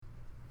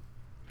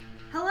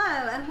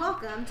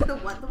welcome to the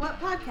What the What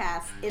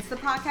podcast. It's the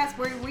podcast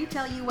where we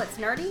tell you what's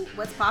nerdy,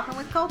 what's popping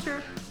with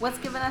culture, what's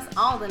giving us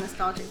all the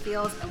nostalgic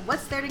feels, and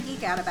what's there to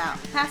geek out about,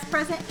 past,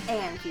 present,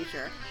 and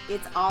future.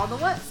 It's all the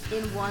what's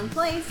in one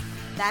place.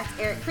 That's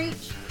Eric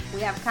Creech, we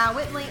have Kyle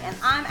Whitley, and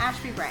I'm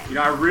Ashby Brain. You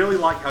know, I really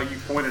like how you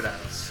pointed at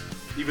us,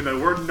 even though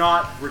we're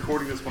not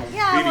recording this one on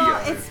video.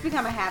 Well, it's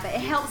become a habit.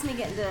 It helps me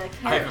get into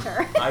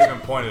character. I even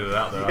pointed it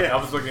out, though. Yeah. I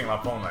was looking at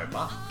my phone like,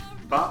 Bop.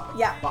 Bop,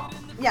 Yeah. bop.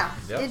 Yeah,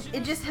 Yep.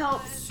 it just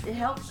helps. It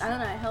helps. I don't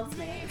know. It helps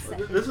me.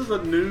 This is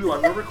a new,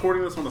 we're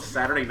recording this on a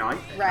Saturday night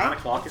at Right. 9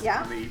 o'clock in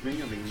Yeah. the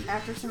evening. I mean,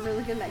 After some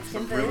really good Mexican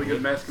some food. really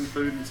good Mexican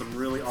food and some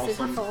really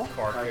awesome full.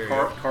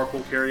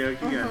 carpool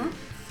karaoke.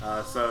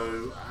 And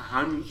so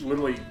I'm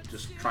literally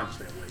just trying to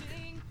stay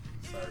awake.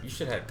 So You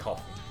should have had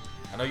coffee.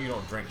 I know you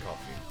don't drink coffee.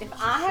 If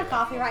I had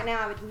coffee right now,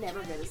 I would never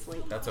go to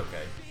sleep. That's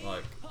okay.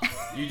 Like,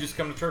 you just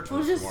come to church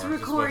We'll with us just tomorrow.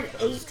 record wake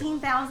up.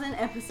 18,000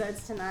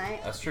 episodes tonight.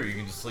 That's true. You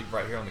can just sleep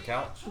right here on the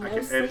couch. I No can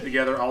edit sleep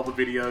together all the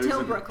videos. till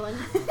and- Brooklyn.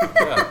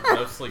 Yeah,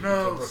 no sleep.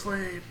 until No Brooklyn.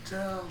 sleep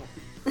till.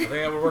 I think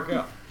that would work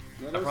out.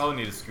 That I is- probably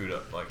need to scoot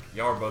up. Like,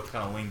 y'all are both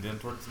kind of leaned in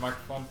towards the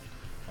microphone,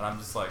 and I'm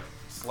just like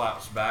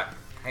slouched back,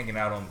 hanging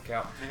out on the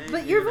couch.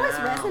 But your voice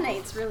Hanging out.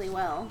 resonates really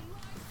well.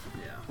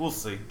 Yeah. We'll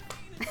see.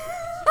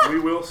 We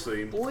will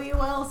see. We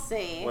will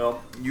see.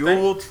 Well,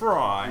 You'll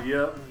try.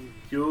 Yep,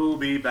 you'll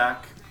be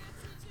back.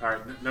 All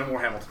right, no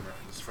more Hamilton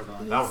references for the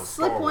night. That was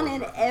Slip Star one Wars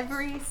in reference.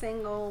 every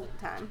single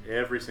time.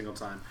 Every single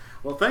time.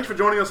 Well, thanks for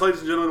joining us, ladies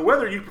and gentlemen.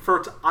 Whether you prefer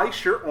to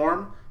ice your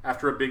arm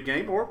after a big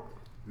game, or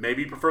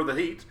maybe you prefer the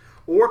heat,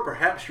 or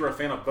perhaps you're a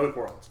fan of both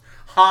worlds.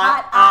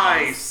 Hot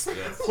ice.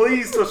 Yes.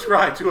 Please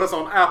subscribe to us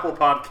on Apple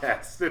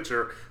Podcasts,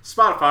 Stitcher,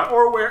 Spotify,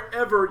 or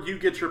wherever you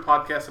get your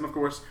podcasts. And, of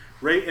course,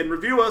 rate and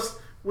review us.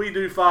 We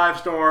do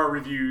 5-star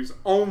reviews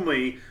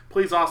only.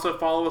 Please also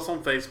follow us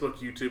on Facebook,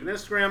 YouTube, and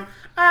Instagram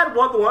at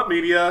What the What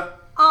Media.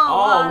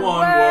 All one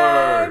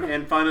word.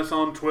 And find us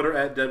on Twitter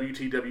at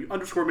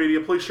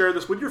WTW_media. Please share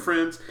this with your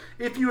friends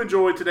if you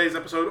enjoyed today's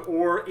episode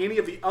or any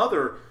of the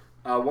other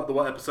What the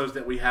What episodes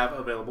that we have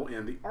available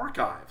in the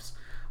archives.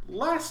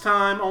 Last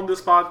time on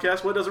this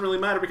podcast, well, it doesn't really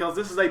matter because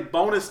this is a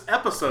bonus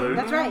episode.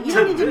 That's right. You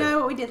don't need to know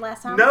what we did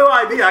last time. No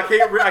idea. I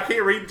can't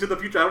read into the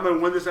future. I don't know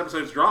when this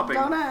episode is dropping.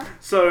 Don't know.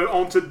 So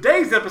on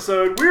today's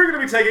episode, we're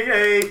going to be taking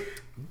a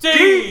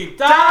Deep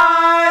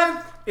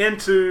dive!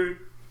 into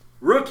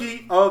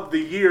Rookie of the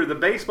Year, the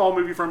baseball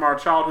movie from our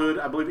childhood.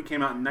 I believe it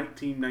came out in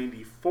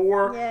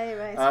 1994. Yay,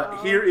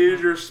 baseball. Here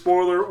is your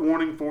spoiler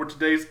warning for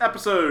today's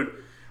episode.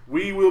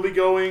 We will be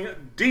going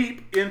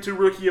deep into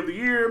Rookie of the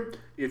Year.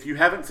 If you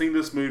haven't seen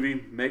this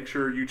movie, make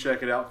sure you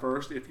check it out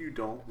first if you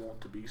don't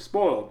want to be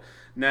spoiled.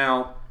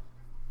 Now,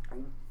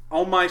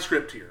 on my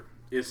script here,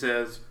 it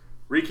says,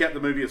 recap the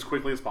movie as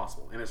quickly as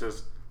possible. And it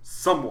says,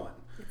 someone.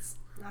 It's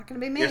not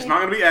going to be me. It's not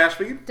going to be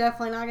Ashby.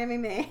 Definitely not going to be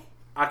me.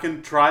 I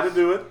can try to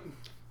do it.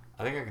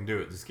 I think I can do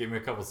it. Just give me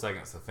a couple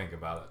seconds to think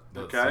about it.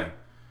 Let's Okay. see.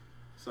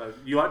 So,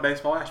 you like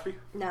baseball, Ashby?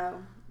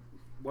 No.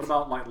 What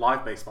about,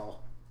 live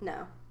baseball?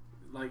 No.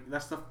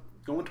 That stuff,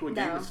 going to a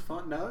game No. is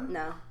fun? No?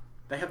 No.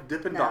 They have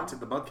Dippin' No. Dots at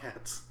the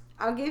Mudcats.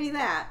 I'll give you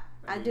that.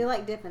 I do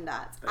like Dippin'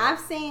 Dots. I've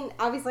seen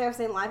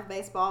live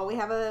baseball. We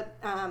have a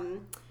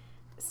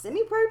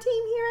semi-pro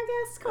team here,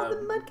 I guess, called the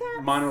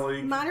Mudcats. Minor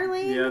league. Minor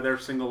league. Yeah, they're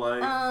single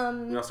A.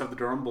 Um, We also have the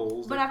Durham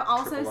Bulls. But they're I've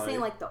also AAA. seen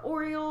the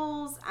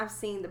Orioles. I've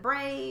seen the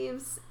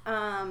Braves.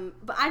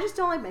 But I just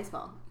don't like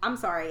baseball. I'm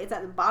sorry. It's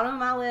at the bottom of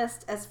my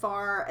list as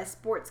far as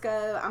sports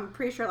go. I'm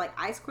pretty sure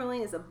ice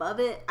curling is above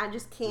it. I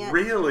just can't.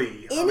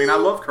 Really? I Any- mean, I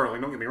love curling,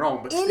 don't get me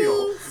wrong, but Any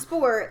still.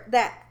 sport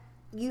that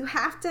you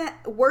have to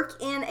work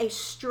in a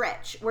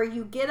stretch where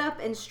you get up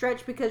and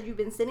stretch because you've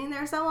been sitting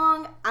there so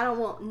long, I don't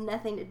want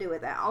nothing to do with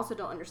that. I also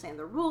don't understand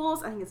the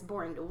rules. I think it's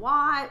boring to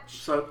watch.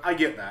 So, I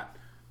get that.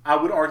 I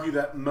would argue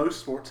that most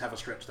sports have a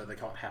stretch, though. They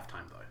call it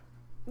halftime, though.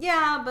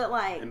 Yeah, but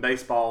In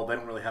baseball, they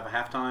don't really have a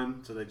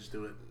halftime, so they just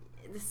do it.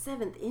 the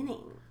 7th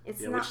inning.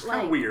 It's Yeah, not which is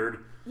kind of weird.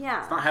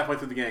 Yeah. It's not halfway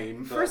through the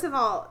game. But First of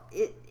all,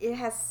 it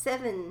has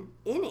 7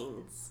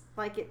 innings.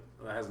 it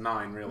has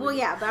 9, really. Well,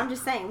 yeah, but I'm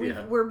just saying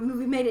Yeah.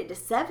 we made it to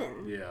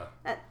 7. Yeah.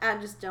 I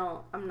just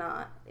don't. I'm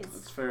not. That's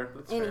It's fair.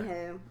 That's fair.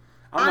 anywho.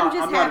 I'm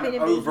just not happy an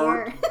to be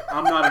overt, here.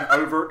 I'm not an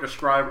overt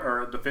describer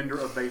or a defender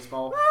of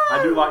baseball.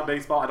 I do like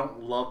baseball. I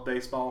don't love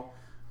baseball,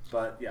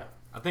 but yeah.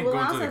 I think Well,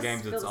 I going to also the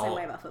games, feel it's the same all.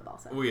 way about football.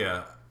 So. Well,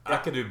 yeah. I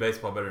could do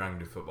baseball better than I can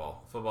do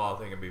football. Football, I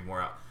think I'd be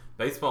more out.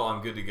 Baseball,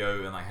 I'm good to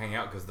go and hang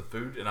out because the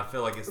food, and I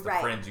feel like it's the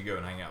Right. friends you go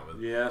and hang out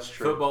with. Yeah, that's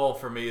true. Football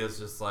for me is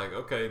just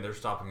okay, they're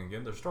stopping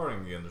again, they're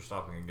starting again, they're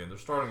stopping again, they're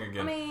starting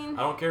again. I mean-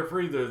 I don't care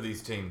for either of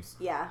these teams.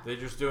 Yeah. They're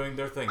just doing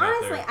their thing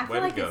Honestly, out there. I feel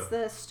Way like to go. it's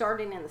the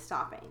starting and the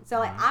stopping.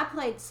 So, I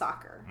played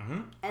soccer,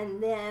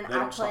 and then They I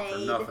don't stop for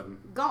played nothing.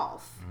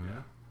 golf.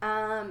 Yeah.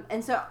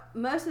 And so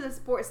most of the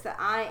sports that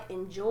I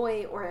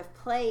enjoy or have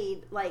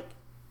played,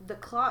 the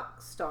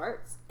clock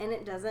starts and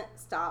it doesn't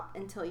stop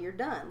until you're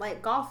done.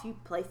 Like golf, you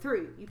play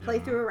through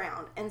a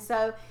round. And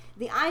so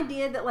the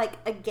idea that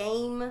a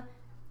game,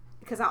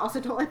 because I also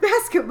don't like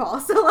basketball,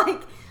 so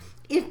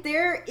if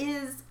there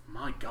is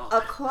My God.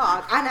 a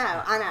clog. I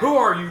know. Who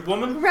are you,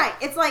 woman? Right.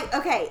 It's like,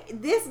 okay,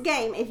 this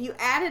game, if you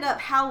added up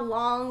how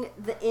long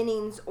the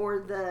innings or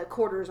the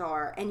quarters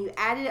are and you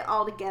added it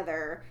all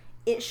together,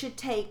 it should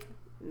take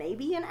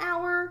maybe an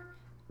hour.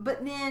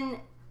 But then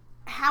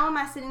how am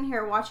I sitting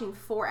here watching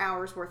 4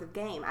 hours worth of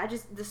game?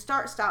 The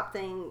start-stop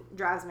thing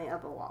drives me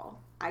up a wall.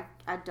 I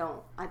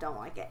don't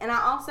like it. And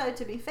I also,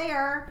 to be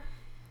fair,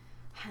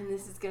 and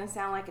this is going to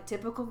sound like a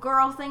typical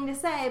girl thing to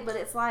say, but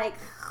it's like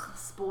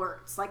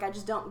sports. Like, I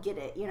just don't get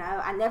it, you know?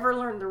 I never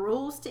learned the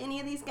rules to any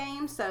of these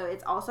games, so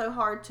it's also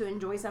hard to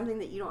enjoy something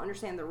that you don't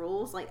understand the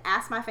rules. Like,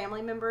 ask my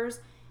family members,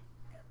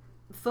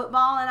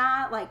 football and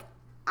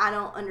I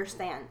don't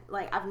understand.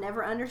 Like, I've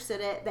never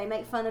understood it. They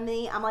make fun of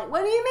me. I'm like,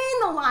 what do you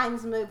mean the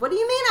lines move? What do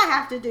you mean I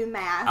have to do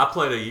math? I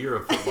played a year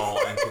of football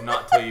and could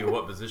not tell you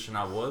what position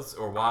I was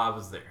or why I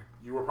was there.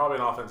 You were probably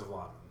an offensive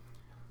lineman.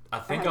 I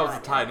think I was a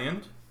tight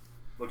end.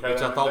 Okay,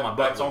 Which I thought my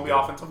butt that's on looked the good.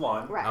 offensive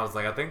line. Right. I was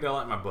like, I think they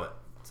like my butt.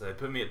 So they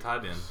put me at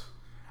tight end.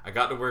 I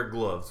got to wear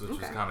gloves, which was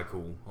Okay. kind of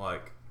cool.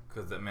 Like,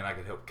 because that meant I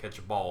could help catch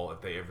a ball if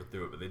they ever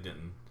threw it, but they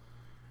didn't.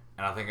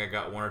 And I think I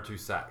got 1 or 2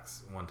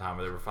 sacks one time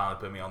where they were finally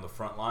putting me on the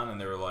front line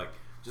and they were like,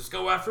 just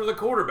go after the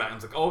quarterback. And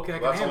it's like, oh, okay, I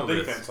can That's handle on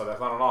this. defense, so that's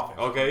not on offense.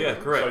 Okay, yeah,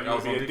 correct. So you I would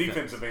was be on a defense.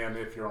 defensive end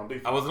if you're on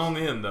defense. I wasn't on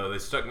the end, though. They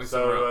stuck me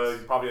somewhere So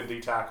else. probably a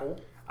D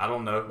tackle, I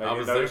don't know. maybe I a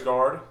was nose there.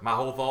 guard. My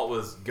whole thought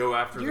was go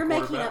after You're the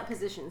making quarterback. up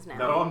positions now.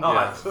 No, I'm Yeah,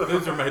 not.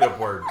 those are made up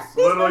words.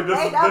 Literally,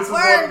 Made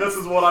up this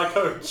is what I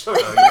coach.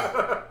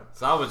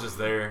 So I was just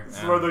there. This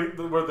is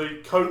and where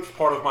the coach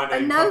part of my A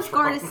name nose comes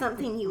guard from. is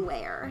something you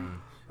wear.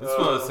 This is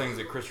one of those things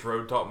that Chris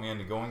Rode talked me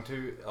into going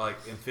to, like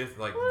in 5th,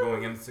 like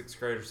going into 6th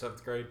grade or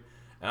 7th grade.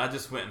 And I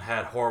just went and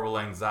had horrible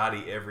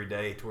anxiety every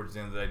day towards the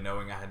end of the day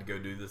knowing I had to go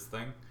do this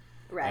thing.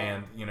 Right.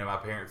 And, you know, my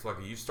parents were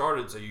like, you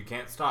started, so you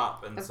can't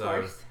stop. And Of so,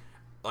 course.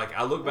 like,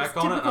 I look back It's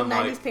on it and typical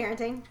I'm 90s like,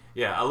 parenting.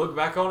 yeah, I look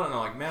back on it and I'm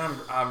like, man,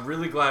 I'm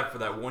really glad for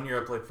that 1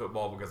 year I played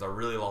football because I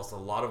really lost a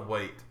lot of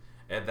weight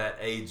at that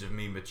age of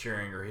me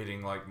maturing or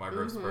hitting, like, my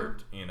growth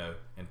spurt, you know,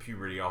 and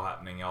puberty all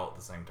happening all at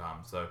the same time.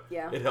 So,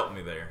 Yeah. it helped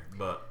me there.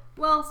 But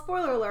Well,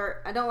 spoiler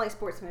alert, I don't like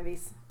sports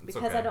movies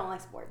because okay. I don't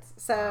like sports.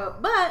 So,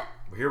 but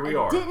here we I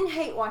are. didn't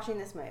hate watching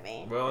this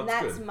movie. Well, and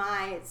that's that's good.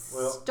 my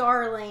Well,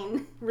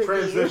 starling review.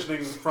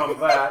 Transitioning from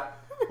that,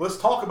 let's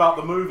talk about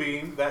the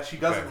movie that she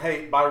doesn't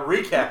hate by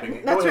recapping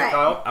it. Go That's ahead, right.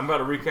 Kyle. I'm about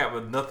to recap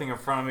with nothing in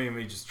front of me and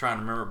me just trying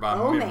to remember it by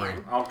Oh, memory.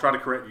 man. I'll try to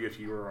correct you if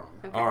you were wrong.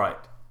 Okay. All right.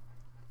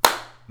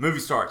 Movie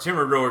starts.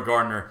 Henry Rowan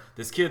Gardner,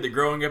 this kid that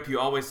growing up you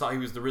always thought he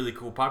was the really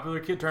cool, popular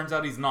kid. Turns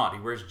out he's not. He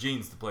wears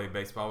jeans to play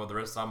baseball, while the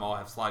rest of them all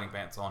have sliding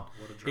pants on.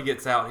 He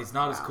gets out. He's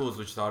not as cool as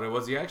what you thought he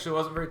was. He actually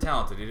wasn't very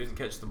talented. He didn't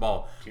catch the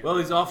ball. Well,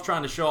 he's off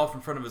trying to show off in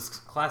front of his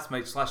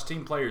classmates /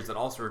 team players that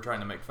also are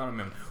trying to make fun of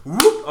him.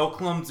 Whoop! Oh,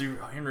 clumsy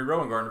Henry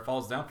Rowan Gardner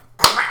falls down.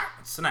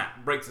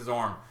 Snap! Breaks his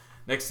arm.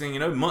 Next thing you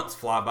know, months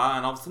fly by,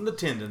 and all of a sudden the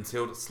tendon's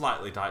healed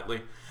slightly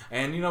tightly.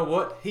 And you know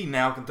what? He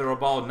now can throw a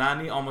ball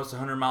 90, almost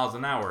 100 miles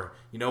an hour.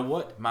 You know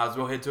what? Might as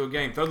well head to a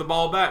game. Throw the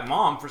ball back.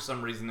 Mom, for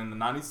some reason in the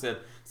 90s, said,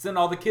 send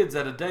all the kids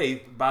at a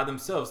day by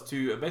themselves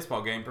to a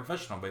baseball game,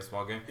 professional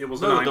baseball game. It was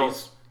no the 90s.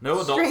 adults, no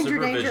adult Stranger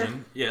supervision.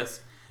 danger.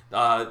 Yes.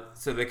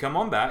 So they come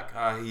on back.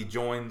 He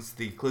joins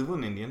the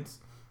Cleveland Indians.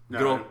 No,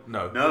 Good old-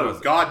 no. Who was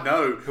it? God,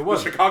 no. The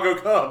was it? Chicago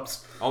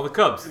Cubs. Oh, the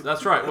Cubs.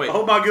 That's right. Wait.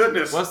 Oh my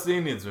goodness. What's the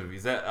Indians movie?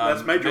 Is that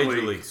That's Major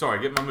League? League. Sorry,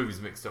 get my movies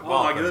mixed up. Oh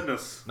Wild my Thing.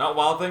 goodness. Not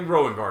Wild Thing,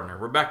 Rowan Gardner.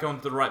 We're back on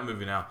to the right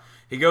movie now.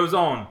 He goes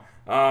on.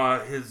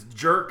 His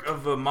jerk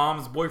of a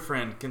mom's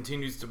boyfriend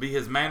continues to be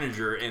his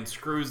manager and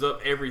screws up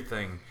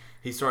everything.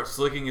 He starts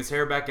slicking his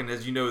hair back, and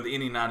as you know, with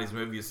any 90s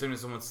movie, as soon as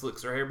someone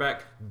slicks their hair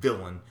back,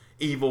 villain.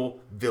 Evil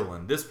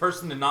villain. This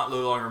person did not no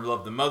longer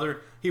love the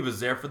mother. He was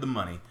there for the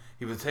money.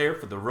 He was there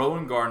for the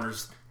Rowan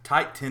Gardner's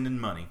tight tendon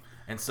money.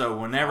 And so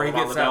whenever he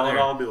gets out there,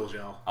 $1 bills,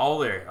 y'all.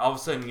 all of a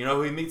sudden, you know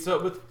who he meets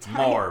up with?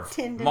 Marv.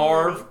 tendon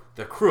Marv, money.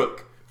 the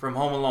crook from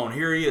Home Alone.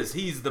 Here he is.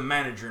 He's the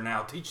manager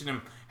now, teaching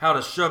him how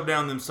to shove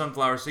down them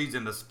sunflower seeds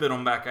and to spit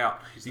them back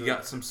out. You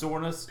got some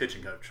soreness?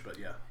 Pitching coach, but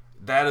yeah.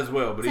 That as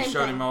well, but he Same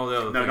showed thing. him all the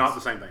other No, things. not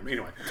the same thing.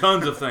 Anyway.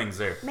 Tons of things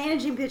there.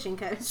 Managing pitching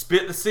coach.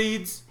 Spit the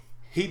seeds,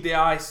 heat the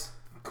ice,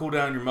 cool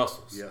down your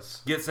muscles.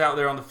 Yes. Gets out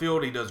there on the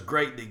field. He does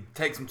great. He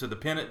takes him to the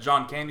pennant.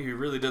 John Candy, who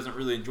really doesn't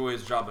really enjoy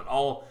his job at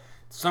all,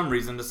 for some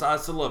reason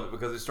decides to love it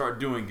because they start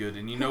doing good.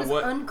 And you know It was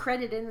what?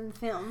 uncredited in the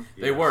film.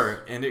 They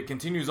were, and it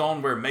continues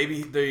on where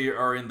maybe they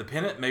are in the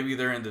pennant, maybe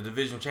they're in the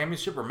division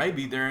championship, or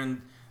maybe they're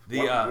in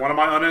the One of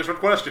my unanswered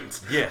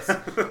questions. yes,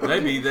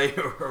 maybe they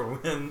are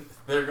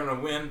they're going to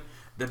win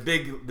the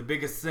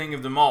biggest thing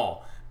of them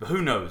all. But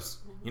who knows?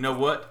 You know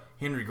what?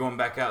 Henry going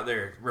back out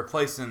there,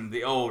 replacing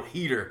the old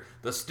heater,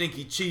 the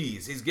stinky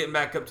cheese. He's getting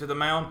back up to the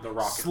mound. The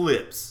rocket.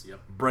 Slips. Yep.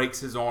 Breaks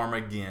his arm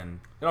again.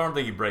 I don't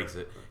think he breaks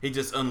it. He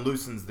just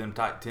unloosens them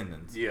tight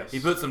tendons. Yes.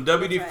 He puts some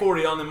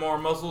WD-40 on them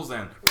arm muscles,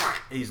 and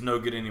he's no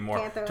good anymore.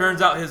 Can't throw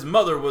Turns it. out his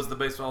mother was the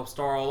baseball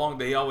star all along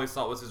that he always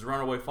thought was his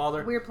runaway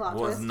father. Weird plot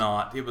Was twist.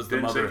 not. It was the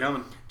Didn't see it mother.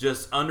 coming.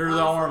 Just under the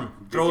Awesome.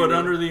 arm. Throw you it really?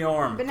 under the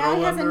arm. But now Throw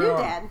he it has a under new the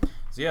arm. dad.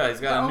 So yeah, he's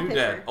got The a old new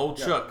dad. pitcher. Old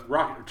Yeah, Chuck.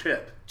 Rocket,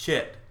 Chet.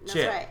 Chet. That's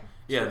Chet. right.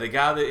 Yeah, the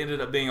guy that ended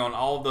up being on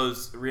all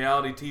those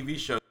reality TV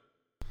shows.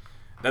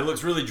 That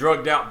looks really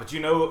drugged out, but you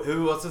know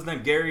who? What's his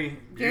name? Gary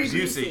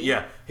Busey.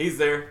 Yeah, he's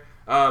there.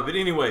 But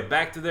anyway,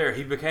 back to there.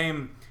 He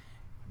became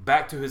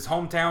back to his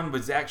hometown.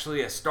 Was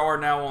actually a star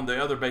now on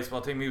the other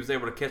baseball team. He was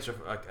able to catch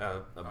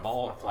a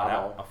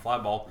fly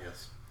ball.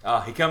 Yes.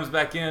 He comes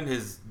back in.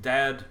 His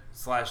dad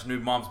 / new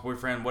mom's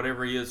boyfriend,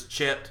 whatever he is,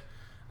 Chet.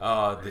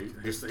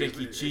 The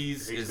stinky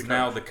cheese is the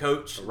now coach. the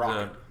coach. The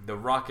Rocket. The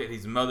Rocket.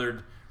 He's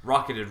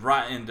rocketed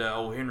right into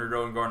old Henry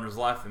Rowan-Gardner's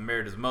life and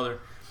married his mother.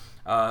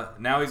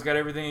 Now he's got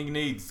everything he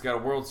needs. He's got a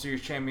World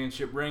Series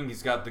championship ring.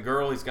 He's got the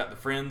girl. He's got the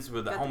friends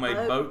with a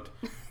homemade boat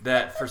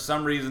that for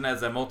some reason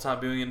as a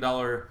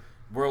multi-billion-dollar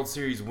World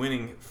Series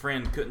winning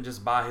friend couldn't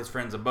just buy his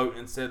friends a boat.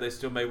 Instead, they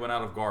still made one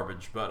out of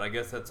garbage. But I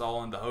guess that's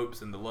all in the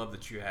hopes and the love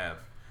that you have.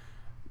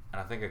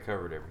 And I think I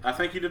covered everything. I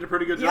think you did a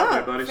pretty good job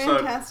there, buddy.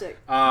 Fantastic.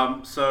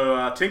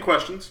 So 10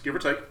 questions, give or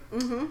take.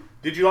 Mm-hmm.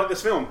 Did you like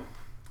this film?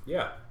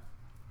 Yeah.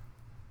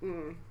 I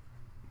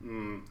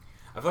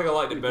feel like I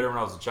liked it better when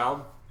I was a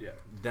child. Yeah.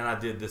 Than I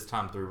did this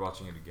time through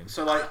watching it again.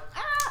 So, like...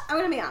 I'm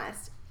going to be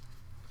honest.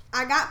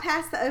 I got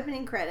past the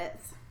opening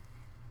credits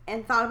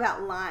and thought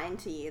about lying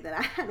to you that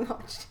I had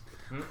watched.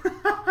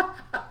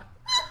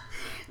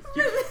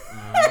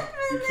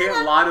 You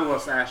can't lie to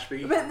us,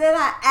 Ashby. But then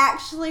I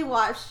actually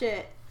watched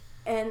it,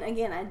 and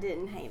again, I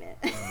didn't hate it.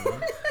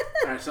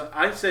 All right, so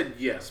I said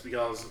yes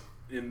because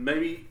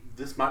maybe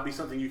this might be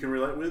something you can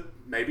relate with.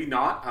 Maybe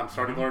not. I'm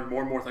starting to learn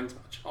more and more things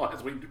about y'all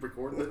as we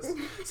record this.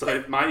 So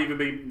it might even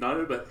be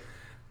no, but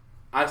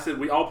I said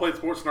we all played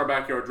sports in our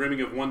backyard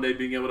dreaming of one day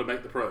being able to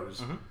make the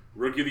pros.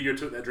 Rookie of the Year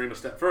took that dream a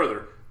step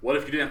further. What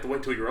if you didn't have to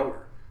wait till you're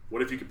older?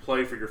 What if you could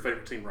play for your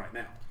favorite team right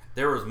now?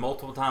 There was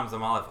multiple times in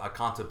my life I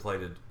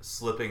contemplated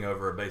slipping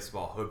over a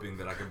baseball hoping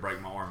that I could break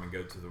my arm and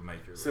go to the major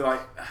league. So, like,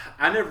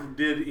 I never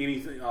did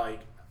anything, like,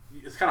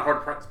 it's kind of hard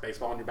to practice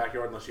baseball in your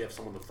backyard unless you have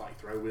someone to, like,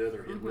 throw with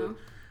or hit with.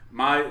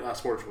 My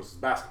sport was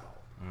basketball.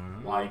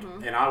 Like,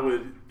 and I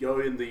would go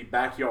in the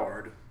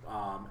backyard,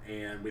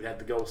 and we'd have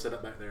the goal set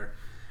up back there,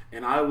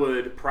 and I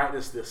would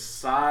practice this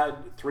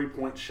side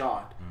three-point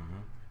shot.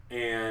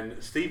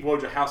 And Steve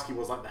Wojciechowski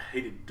was like the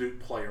hated Duke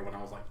player when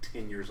I was like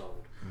 10 years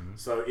old.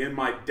 So in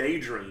my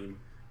daydream,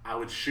 I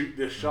would shoot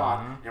this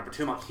shot and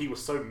pretend like he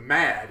was so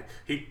mad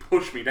he'd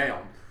push me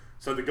down.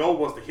 So the goal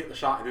was to hit the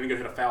shot and then go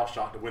hit a foul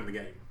shot to win the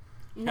game.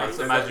 Nice.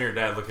 Imagine your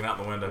dad looking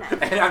out the window.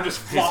 And I'm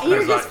just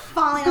You're just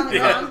falling on the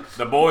ground.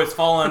 The boy's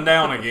falling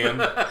down again.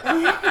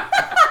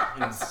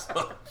 And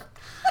so,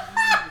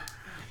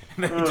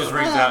 and then he just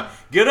rings out,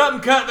 "Get up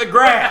and cut the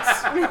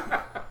grass."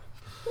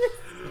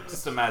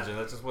 Just imagine.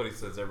 That's just what he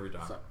says every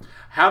time. So,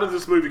 how does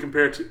this movie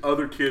compare to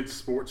other kids'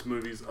 sports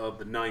movies of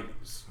the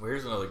 90s? Well,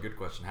 here's another good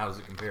question. How does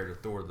it compare to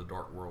Thor: The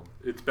Dark World?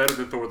 It's better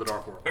than Thor: The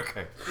Dark World.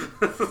 Okay.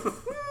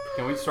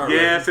 Can we start?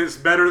 Yes, it's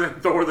better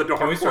than Thor: The Dark World.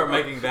 Can we start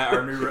making that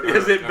our new?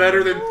 Is it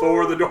better than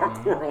Thor: The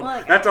Dark World?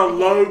 Look, That's a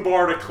low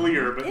bar to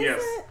clear, but Is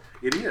yes,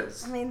 it? it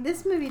is. I mean,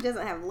 this movie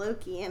doesn't have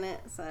Loki in it,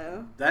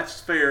 so...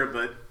 That's fair,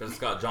 but But it's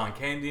got John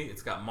Candy.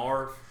 It's got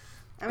Marv.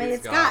 I mean,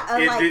 It's it's got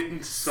a, it like,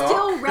 didn't suck.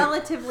 still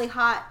relatively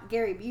hot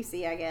Gary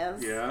Busey, I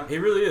guess. Yeah. He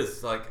really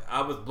is. Like,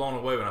 I was blown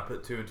away when I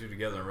put two and two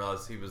together and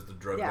realized he was the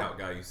drugged Yeah. out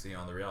guy you see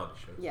on the reality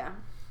shows. Yeah.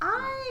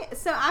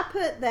 I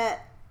put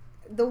that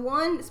the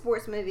one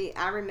sports movie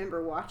I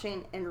remember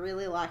watching and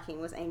really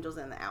liking was Angels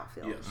in the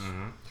Outfield. Yes.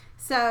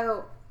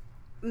 So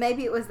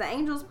maybe it was the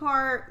Angels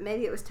part,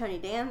 maybe it was Tony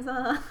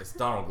Danza, It's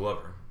Donald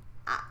Glover.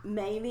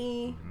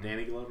 maybe.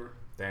 Danny Glover.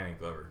 Danny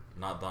Glover.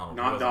 Not Donald.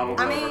 Not He Donald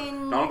wasn't Glover. I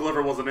mean- Donald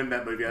Glover wasn't in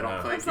that movie, I don't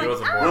No. think. It's like,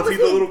 wasn't oh, born. Was he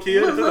the little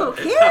kid? The little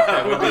kid?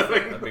 That would be,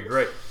 that'd be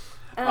great.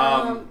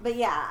 But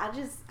yeah, I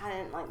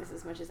didn't like this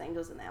as much as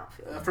Angels in the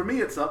Outfield. For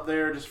me, it's up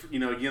there. Just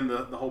again,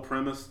 the whole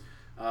premise.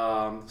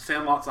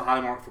 Sandlot's a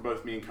high mark for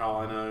both me and Kyle.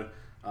 I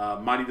know.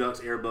 Mighty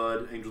Ducks, Air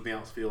Bud, Angels in the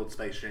Outfield,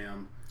 Space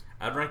Jam.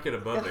 I'd rank it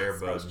above Air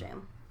Bud. Space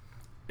Jam.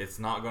 It's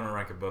not going to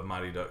rank above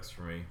Mighty Ducks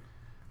for me.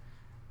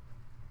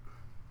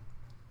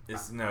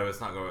 It's not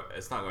going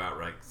to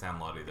outrank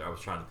Sandlot either. I was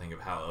trying to think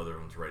of how other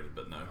ones rated,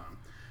 but no.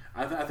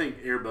 I think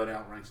Air Bud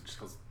outranks it just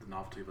because the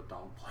novelty of a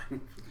dog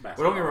playing basketball.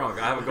 Well, don't get me wrong.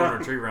 I have a golden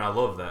retriever and I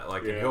love that.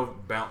 Like, Yeah. and he'll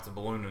bounce a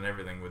balloon and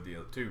everything with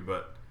you too.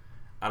 But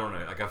I don't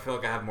know. Like, I feel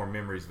like I have more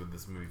memories with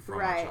this movie from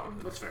my Right.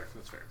 childhood. That's fair.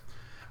 That's fair.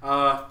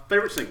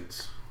 Favorite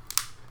scenes?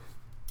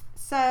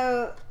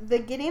 So the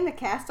getting the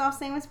cast off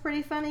scene was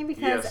pretty funny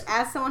because Yes.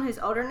 as someone who's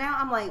older now,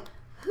 I'm like,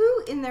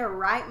 who in their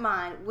right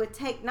mind would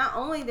take not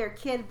only their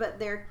kid but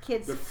their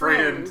kid's The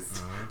friends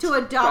friends. to a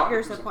doctor's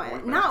Doctor's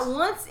appointment? appointments. Not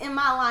once in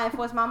my life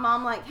was my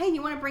mom like, "Hey,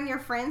 you want to bring your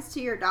friends to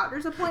your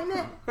doctor's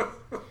appointment?"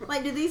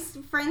 Like, do these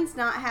friends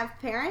not have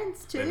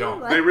parents too? They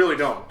don't. Like, They really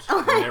don't.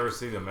 You never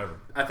see them ever.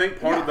 I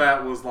think part Yeah. of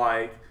that was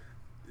like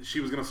she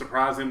was going to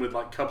surprise him with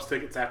like Cubs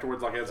tickets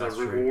afterwards, like as That's a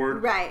true.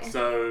 reward. Right.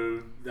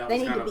 So that They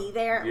was need kind to of, be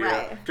there, yeah,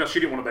 right. Because she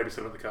didn't want to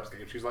babysit at the Cubs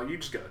game. She's like, you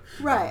just go.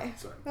 Right.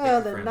 So,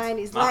 Oh, the friends.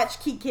 90s My-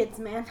 latchkey kids,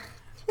 man.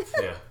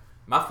 Yeah.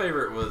 My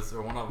favorite was,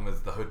 or one of them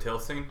is the hotel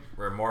scene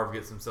where Marv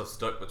gets himself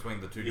stuck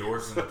between the two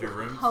doors in the two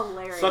rooms.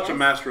 Hilarious. Such a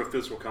master of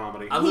physical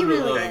comedy. He really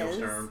love is.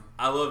 Stern.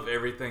 I love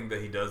everything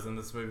that he does in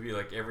this movie.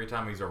 Like, every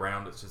time he's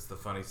around, it's just the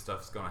funny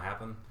stuff's going to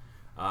happen.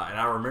 And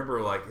I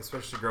remember, like,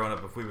 especially growing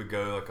up, if we would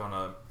go, like,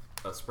 on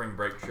a spring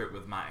break trip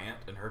with my aunt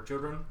and her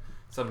children,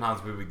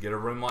 sometimes we would get a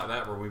room like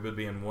that where we would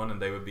be in one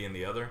and they would be in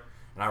the other.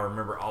 And I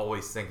remember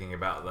always thinking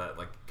about that.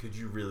 Like, could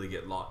you really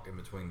get locked in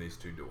between these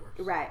two doors?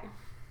 Right.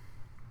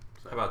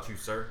 How about you,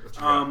 sir? What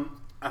you got?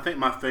 I think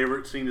my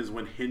favorite scene is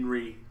when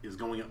Henry is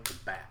going up to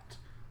bat.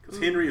 Because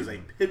Henry is a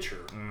pitcher,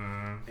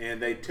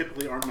 and they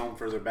typically aren't known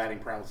for their batting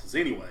prowesses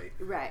anyway.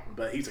 Right.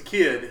 But he's a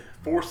kid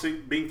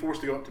being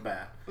forced to go up to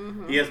bat.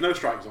 He has no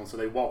strike zone, so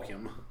they walk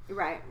him.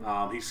 Right.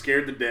 He's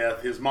scared to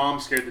death. His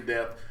mom's scared to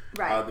death.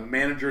 Right. The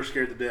manager's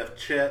scared to death.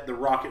 Chet, the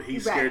Rocket,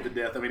 he's Right. scared to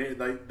death. I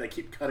mean, they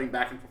keep cutting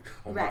back and forth.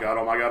 Oh my Right. god!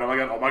 Oh my god! Oh my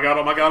god! Oh my god!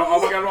 Oh my god! Oh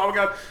my god! Oh my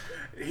god!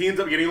 He ends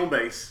up getting on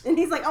base. And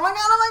he's like, oh my god,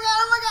 oh my god,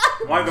 oh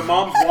my god. Like the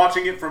mom's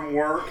watching it from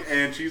work,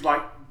 and she's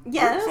like,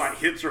 Yes. like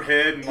hits her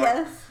head and like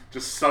Yes.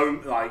 just so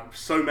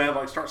mad,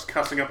 like starts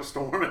cussing up a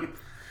storm,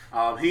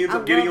 and he ends I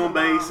up getting love on the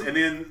base, mom. and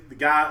then the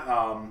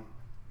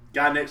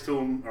guy next to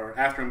him or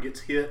after him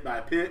gets hit by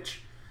a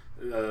pitch.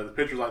 The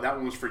pitcher's like, that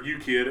one was for you,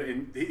 kid,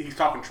 and he's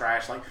talking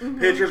trash. Like,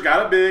 pitcher's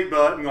got a big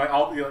butt, and like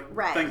all the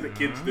Right. things that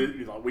kids do,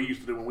 like we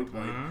used to do when we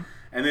played.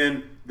 And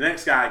then the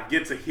next guy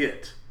gets a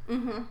hit,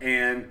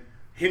 and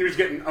Henry's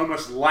getting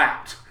almost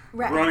lapped,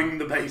 Right. running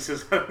the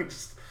bases.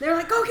 Just, They're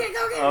like, go get,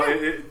 go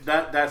get,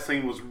 go. that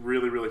scene was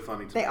really, really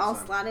funny to They me. all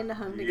So. slide into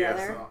home Yes,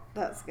 together.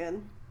 That's good.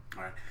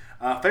 All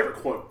right. Favorite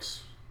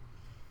quotes?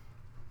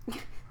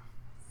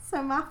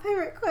 So my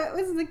favorite quote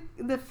was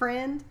the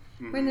friend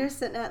Mm-hmm. when they're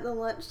sitting at the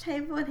lunch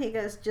table and he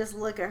goes, just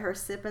look at her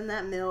sipping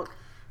that milk.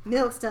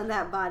 Milk's done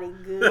that body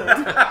good.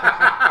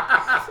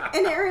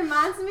 And it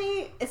reminds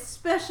me,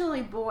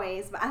 especially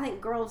boys, but I think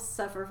girls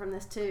suffer from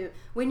this too.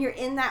 When you're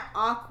in that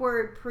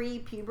awkward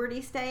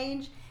pre-puberty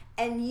stage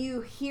and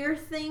you hear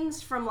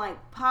things from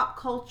like pop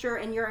culture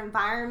and your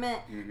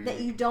environment that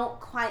you don't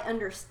quite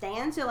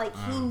understand. So like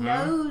he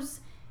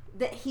knows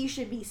that he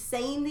should be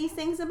saying these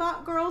things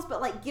about girls, but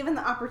like given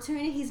the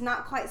opportunity, he's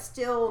not quite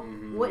still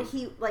what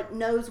he like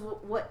knows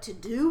what to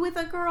do with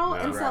a girl,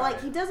 Yeah, and so right.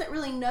 like he doesn't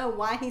really know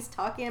why he's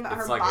talking about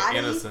It's her like body.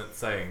 an innocent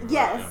saying.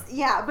 Yes,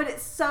 yeah, but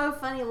it's so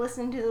funny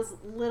listening to this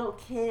little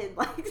kid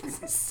like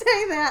say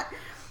that.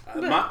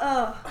 But,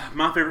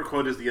 My favorite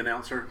quote is the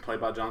announcer, played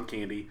by John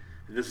Candy.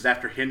 This is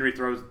after Henry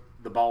throws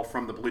the ball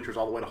from the bleachers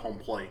all the way to home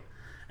plate.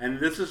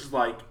 And this is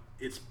like,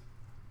 it's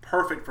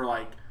perfect for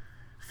like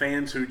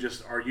fans who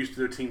just are used to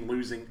their team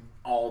losing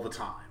all the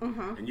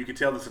time. And you can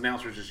tell this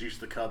announcer is just used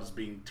to the Cubs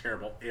being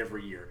terrible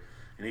every year.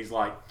 And he's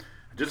like,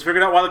 I just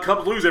figured out why the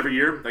Cubs lose every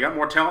year. They got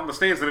more talent in the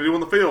stands than they do on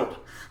the field.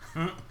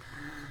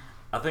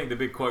 I think the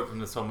big quote from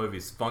this whole movie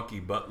is funky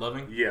butt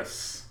loving.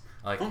 Yes.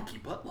 Like, Funky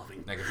butt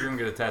loving. like if you're gonna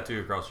get a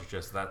tattoo across your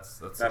chest, that's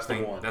That's the the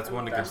thing. one. That's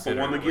one to That's the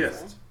consider. one to at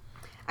get. least.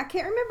 I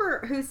can't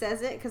remember who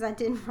says it because I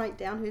didn't write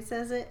down who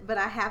says it, but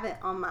I have it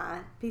on my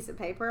piece of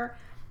paper.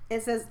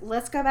 It says,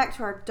 "Let's go back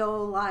to our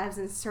dull lives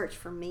and search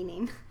for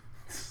meaning."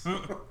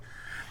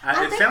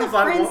 I It think sounds the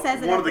like friend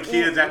says it one at of the the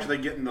kids end. actually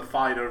getting the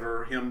fight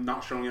over him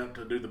not showing up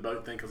to do the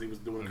boat thing because he was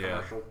doing a Yeah.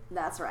 commercial.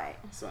 That's right.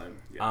 So,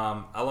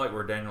 yeah. I like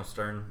where Daniel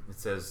Stern, it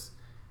says,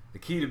 the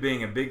key to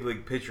being a big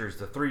league pitcher is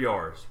the 3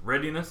 R's: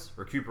 readiness,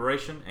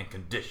 recuperation, and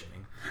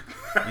conditioning.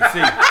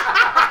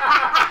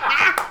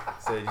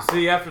 You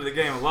see, after the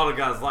game, a lot of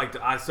guys like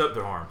to ice up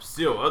their arms.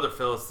 Still, other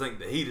fellas think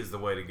the heat is the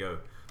way to go.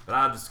 But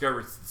I've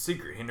discovered it's the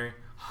secret, Henry.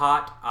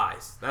 Hot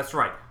ice. That's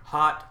right,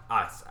 hot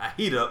ice. I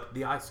heat up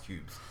the ice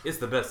cubes. It's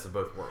the best of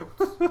both worlds.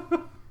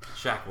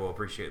 Shaq will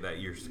appreciate that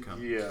years to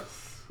come.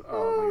 Yes.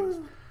 Oh,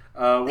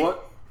 my goodness.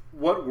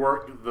 What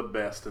worked the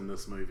best in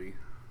this movie?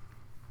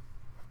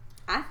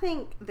 I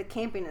think the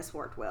campiness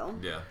worked well.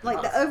 Yeah.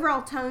 Like the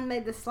overall tone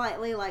made the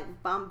slightly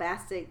like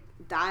bombastic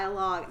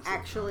dialogue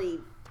actually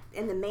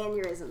and the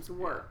mannerisms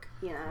work,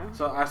 you know?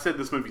 So I said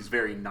this movie's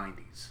very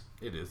 90s.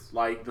 It is.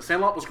 Like, The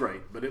Sandlot was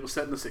great, but it was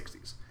set in the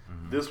 60s.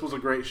 This was a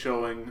great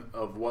showing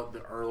of what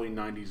the early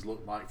 90s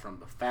looked like, from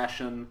the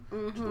fashion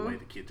to the way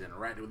the kids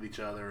interacted with each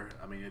other.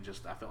 I mean,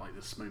 I felt like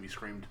this movie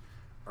screamed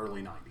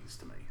early 90s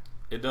to me.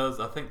 It does.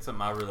 I think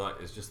something I really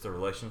like is just the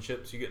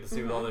relationships you get to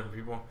see with all the different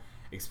people.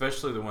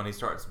 Especially the one he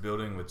starts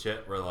building with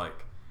Chet, where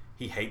like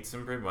he hates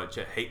him pretty much.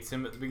 Chet hates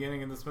him at the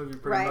beginning of this movie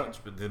pretty Right.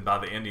 much, but then by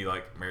the end he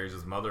like marries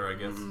his mother, I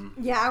guess.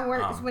 Yeah, I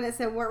worked when it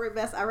said what worked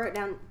best. I wrote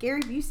down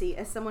Gary Busey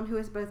as someone who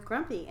is both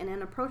grumpy and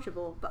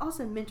unapproachable, but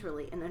also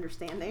mentally and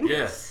understanding.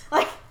 Yes.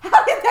 Like,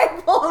 how did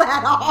they pull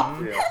that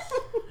off? Yes.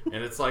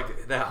 And it's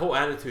like that whole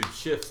attitude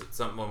shifts at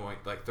some point,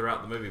 like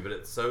throughout the movie, but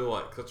it's so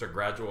like such a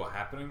gradual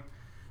happening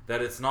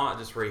that it's not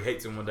just where he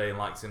hates him one day and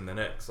likes him the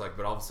next. Like,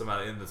 but all of a sudden, at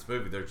the end of this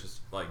movie, there's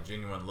just like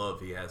genuine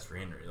love he has for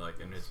Henry, like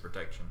in his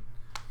protection.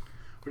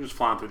 We're just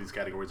flying through these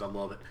categories. I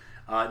love it.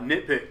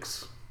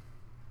 Nitpicks.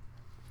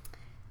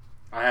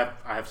 I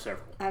have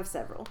several. I have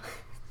several.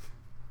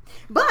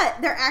 But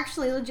they're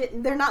actually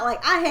legit. They're not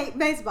like, I hate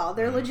baseball.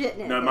 They're legit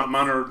nitpicks. No,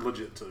 mine are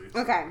legit too.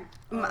 Okay.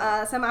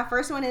 So my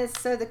first one is,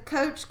 so the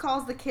coach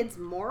calls the kids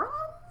morons?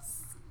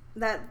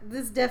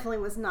 This definitely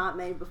was not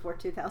made before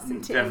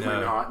 2010.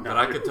 Definitely not. No. But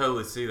I could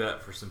totally see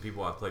that for some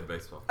people I played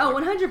baseball. Oh,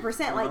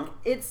 100%. Like,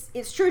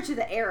 it's true to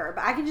the era.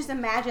 But I can just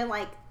imagine,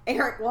 like,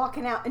 Eric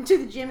walking out into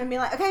the gym and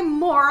being like, okay,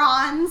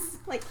 morons.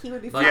 Like, he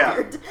would be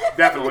fired. Yeah,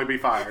 definitely be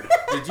fired.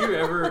 Did you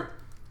ever...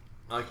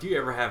 Like, do you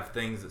ever have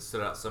things that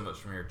stood out so much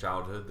from your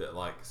childhood that,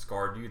 like,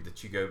 scarred you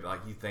that you go, like,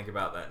 you think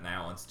about that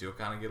now and still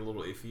kind of get a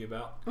little iffy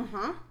about?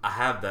 Mm-hmm. I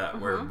have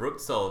that where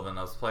Brooks Sullivan,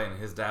 I was playing,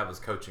 and his dad was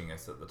coaching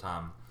us at the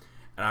time.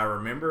 And I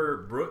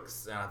remember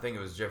Brooks, and I think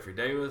it was Jeffrey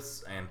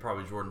Davis and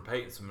probably Jordan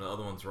Payton, some of the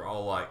other ones were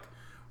all like,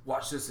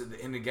 watch this at the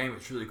end of the game,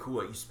 it's really cool.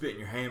 Like, you spit in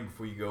your hand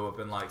before you go up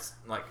and, like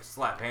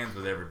slap hands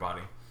with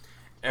everybody.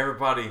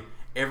 Everybody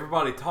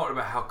talked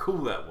about how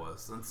cool that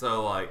was. And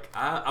so, like,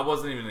 I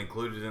wasn't even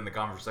included in the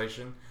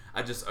conversation.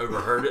 I just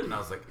overheard it, and I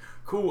was like,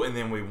 cool, and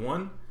then we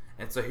won.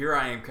 And so here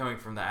I am coming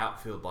from the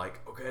outfield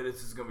like, okay,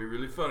 this is going to be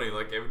really funny.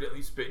 Like, evidently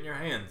you spit in your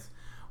hands.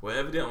 Well,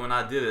 evidently when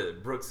I did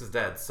it, Brooks'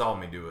 dad saw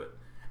me do it.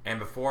 And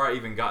before I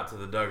even got to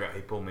the dugout,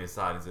 he pulled me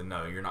aside and said,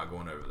 no, you're not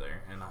going over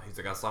there. And he's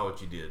like, I saw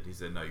what you did. He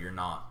said, no, you're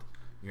not.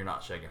 You're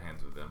not shaking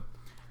hands with them.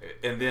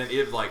 And then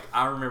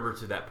I remember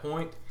to that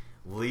point,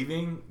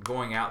 leaving,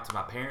 going out to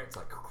my parents,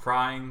 like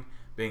crying,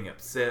 being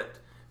upset,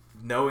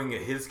 knowing that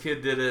his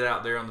kid did it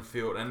out there on the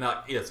field, and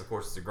yes, of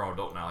course, it's a grown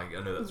adult now. Like,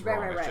 I know that's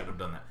wrong. I shouldn't have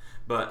done that.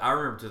 But I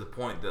remember to the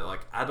point that,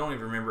 like, I don't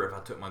even remember if I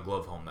took my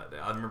glove home that day.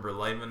 I remember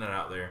leaving it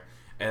out there,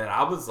 and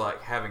I was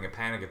like having a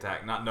panic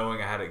attack, not knowing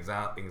I had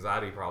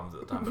anxiety problems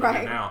at the time, but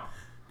I do now.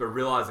 But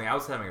realizing I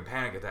was having a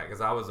panic attack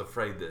because I was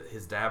afraid that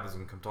his dad was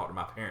going to come talk to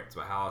my parents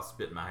about how I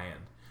spit in my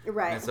hand.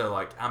 Right. And so,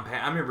 like, I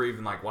remember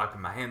even, like,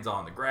 wiping my hands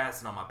on the grass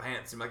and on my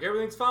pants. And, like,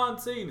 everything's fine,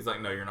 see? And he's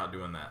like, no, you're not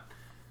doing that.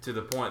 To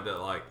the point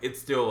that, like, it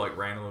still, like,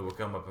 randomly will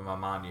come up in my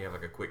mind. You have,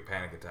 like, a quick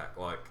panic attack.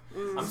 Like,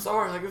 I'm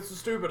sorry, like, this is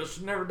stupid. I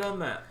should never done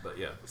that. But,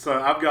 yeah. So,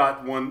 I've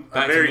got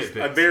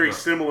a very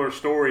similar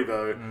story,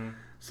 though. Mm-hmm.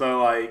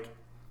 So, like,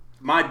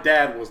 my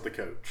dad was the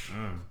coach.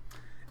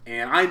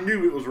 And I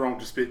knew it was wrong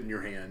to spit in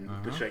your hand,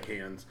 to shake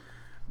hands.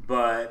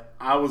 But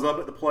I was up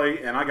at the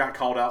plate, and I got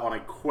called out on a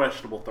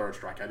questionable third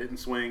strike. I didn't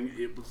swing.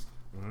 It was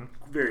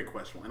very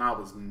questionable. And I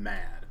was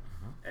mad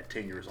at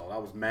 10 years old. I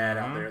was mad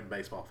out there at the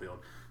baseball field.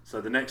 So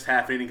the next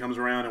half inning comes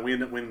around, and we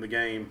end up winning the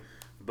game.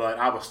 But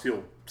I was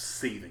still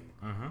seething.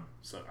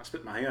 So I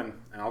spit in my hand,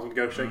 and I was going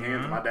to go shake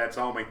hands. And my dad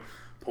saw me,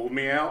 pulled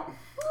me out.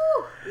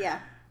 Woo! Yeah.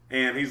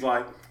 And he's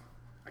like,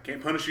 I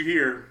can't punish you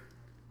here,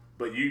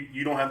 but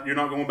you're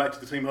not going back to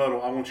the team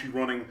huddle. I want you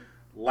running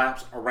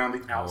laps around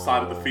the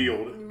outside of the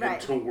field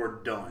until we're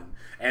done.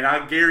 And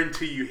I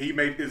guarantee you, he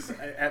made his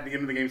at the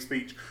end of the game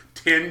speech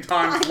 10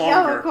 times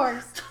longer of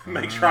course. to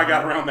make sure I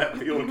got around that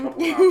field a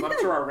couple of times. I'm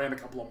sure I ran a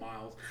couple of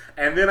miles.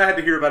 And then I had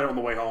to hear about it on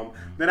the way home.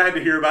 Then I had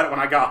to hear about it when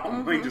I got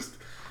home. I mean, just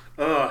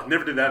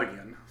never did that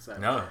again. So,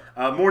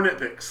 more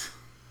nitpicks.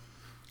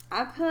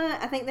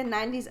 I think the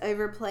 90s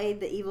overplayed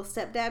the evil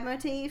stepdad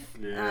motif.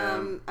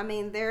 Yeah. I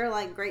mean, there are,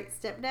 like, great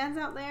stepdads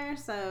out there,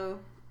 so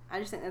I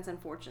just think that's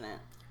unfortunate.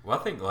 Well,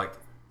 I think, like,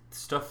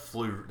 stuff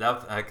flew.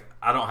 Like,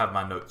 I don't have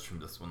my notes from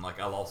this one. Like,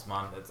 I lost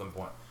mine at some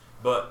point.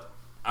 But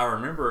I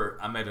remember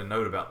I made a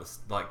note about this.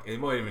 Like,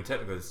 it wasn't even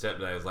technically the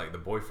stepdad. It was, like, the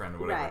boyfriend or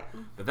whatever. Right.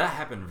 But that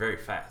happened very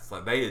fast.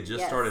 Like, they had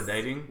just started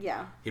dating.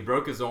 Yeah. He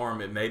broke his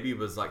arm. It maybe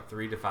was, like,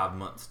 3 to 5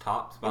 months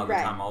tops by the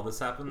time all this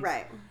happens.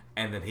 Right.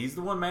 And then he's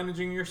the one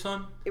managing your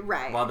son.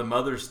 Right. While the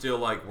mother's still,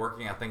 like,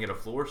 working, I think, at a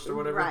florist or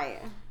whatever. Right.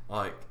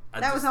 Like,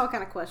 that was all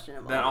kind of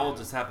questionable. That all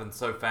just happened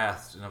so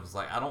fast. And I was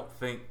like, I don't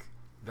think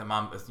that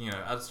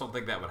I just don't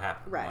think that would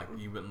happen. Right. Like,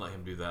 you wouldn't let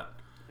him do that.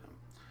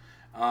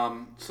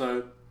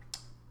 So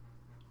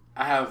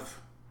I have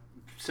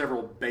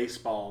several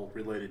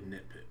baseball-related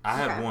nitpicks. I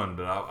had one,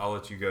 but I'll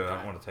let you go. I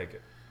don't want to take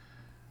it.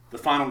 The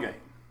final game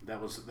that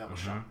was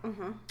shot.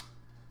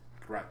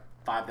 Correct.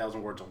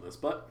 5,000 words on this,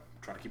 but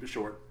try to keep it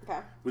short. Okay.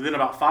 Within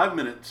about 5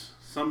 minutes,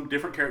 some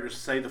different characters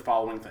say the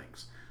following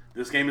things: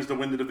 this game is to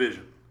win the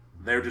division.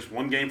 They're just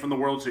one game from the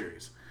World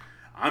Series.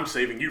 I'm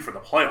saving you for the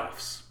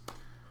playoffs.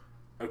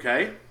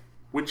 Okay,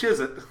 which is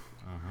it?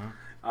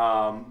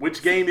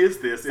 Which game is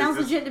this? Sounds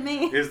legit to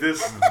me. Is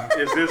this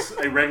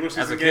a regular season game?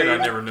 As a kid, I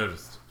never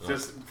noticed.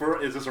 Is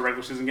this a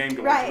regular season game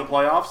going to the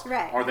playoffs?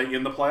 Right. Are they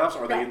in the playoffs?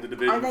 Are they in the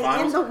division finals?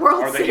 Are they in the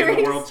World Series? Are they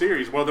in the World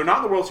Series? Well, they're not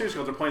in the World Series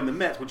because they're playing the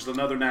Mets, which is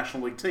another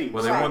National League team.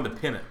 Well, they won the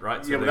pennant,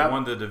 right? So they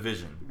won the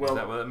division. Well, is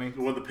that what that means?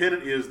 Well, the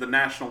pennant is the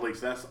National League.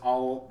 So that's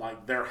all,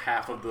 like, they're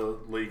half of the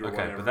league or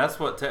whatever. Okay, but that's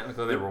what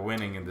technically they were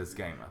winning in this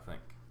game, I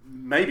think.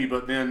 Maybe,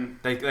 but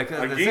then they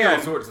say all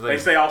sorts of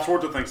things. They say all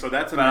sorts of things, so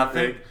that's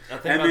I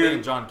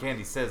think John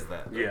Candy says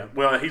that. Yeah,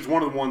 well, he's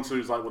one of the ones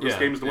who's like, well, this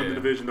game is to win the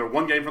division. They're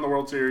one game from the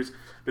World Series,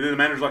 but then the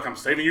manager's like, I'm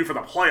saving you for the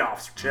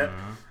playoffs, Chet.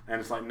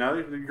 And it's like, no,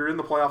 you're in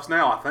the playoffs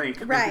now, I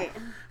think. Right.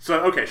 So,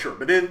 okay, sure.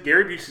 But then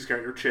Gary Busey's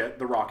character, Chet,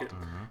 the Rocket,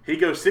 he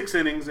goes 6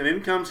 innings, and in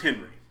comes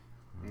Henry.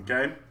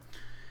 Okay?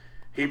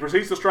 He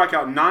proceeds to strike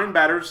out 9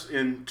 batters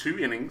in 2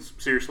 innings.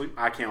 Seriously,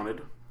 I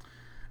counted.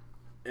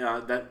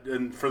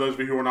 And for those of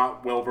you who are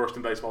not well versed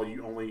in baseball,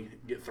 you only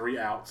get 3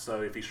 outs.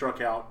 So if he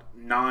struck out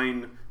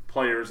 9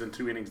 players in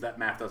 2 innings, that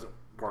math doesn't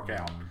work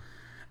out.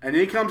 And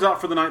then he comes out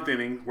for the 9th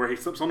inning where he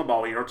slips on the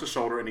ball, he hurts his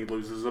shoulder, and he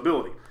loses his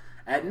ability.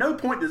 At no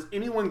point does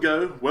anyone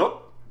go,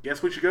 well,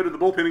 guess we should go to the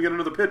bullpen and get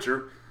another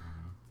pitcher.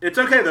 It's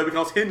okay, though,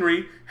 because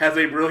Henry has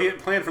a brilliant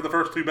plan for the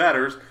first 2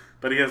 batters,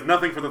 but he has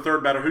nothing for the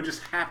 3rd batter, who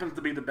just happens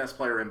to be the best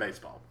player in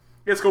baseball.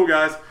 It's cool,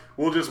 guys.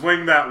 We'll just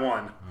wing that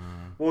one.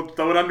 We'll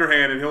throw it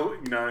underhand,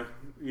 and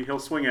he'll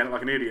swing at it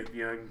like an idiot.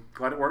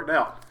 Glad it worked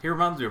out. He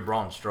reminds me of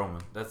Braun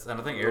Strowman. And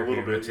I think Eric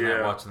little bit, mentioned yeah.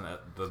 that watching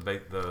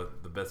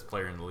the best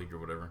player in the league or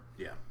whatever.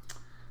 Yeah.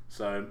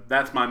 So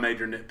that's my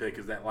major nitpick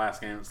is that last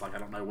game. It's like I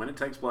don't know when it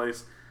takes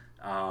place.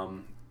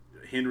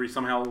 Henry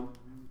somehow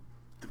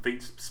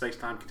defeats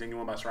space-time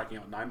continuum by striking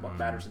out 9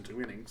 batters in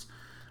 2 innings.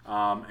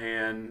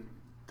 And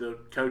the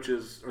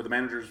coaches or the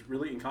manager's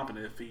really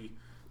incompetent if he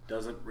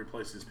doesn't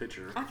replace his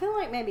pitcher. I feel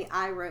like maybe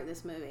I wrote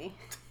this movie.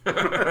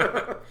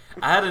 I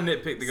had a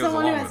nitpick that goes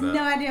Someone who along has with that.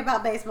 no idea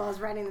about baseball is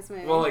writing this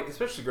movie. Well,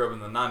 especially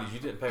growing up in the 90s, you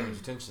didn't pay much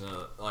attention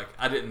to it.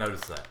 I didn't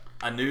notice that.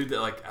 I knew that,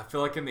 I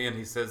feel like in the end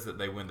he says that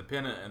they win the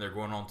pennant and they're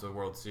going on to the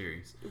World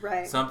Series.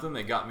 Right. Something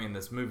that got me in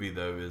this movie,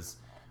 though, is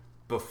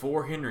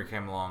before Henry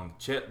came along,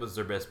 Chet was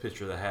their best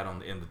pitcher they had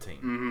in the team.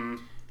 Mm-hmm.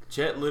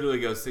 Chet literally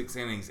goes 6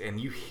 innings, and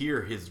you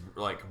hear his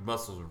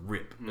muscles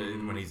rip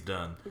when he's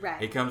done. Right.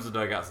 He comes to the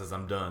dugout and says,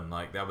 "I'm done."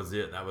 That was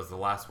it. That was the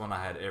last one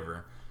I had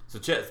ever. So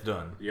Chet's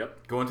done.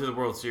 Yep. Going to the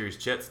World Series,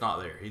 Chet's not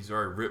there. He's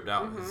already ripped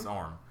out his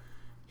arm.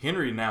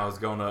 Henry now has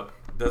gone up,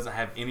 doesn't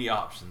have any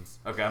options.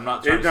 Okay, I'm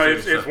not trying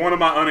to It's one of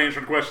my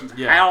unanswered questions.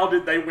 Yeah. How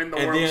did they win the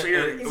World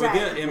Series?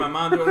 Exactly. In my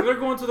mind, they're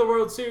going to the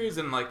World Series,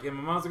 and in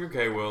my mind's like,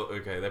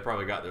 okay, they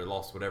probably got there,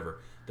 lost, whatever.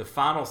 The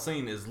final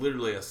scene is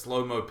literally a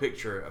slow-mo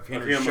picture of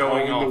Henry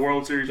showing off the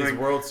World Series his ring.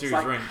 World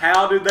Series ring.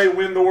 How did they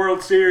win the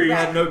World Series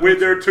with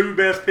their 2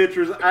 best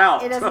pitchers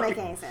out? It doesn't make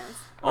any sense.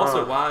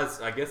 Also,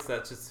 I guess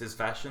that's just his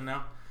fashion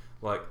now.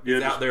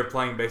 He's out there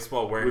playing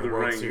baseball wearing a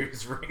World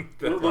Series ring.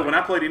 Look, when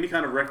I played any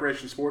kind of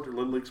recreation sport or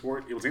Little League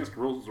sport, it was against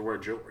the rules to wear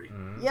jewelry.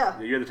 Mm-hmm. Yeah.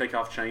 You had to take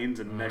off chains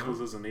and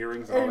necklaces and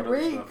earrings and all that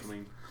other stuff.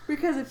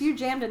 Because if you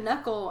jammed a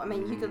knuckle,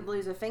 you could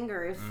lose a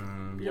finger if,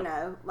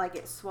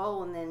 it's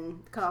swollen and then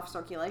cut off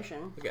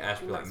circulation. Look at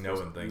Ashby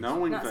knowing things.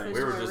 Knowing Not things.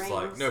 We were Wear just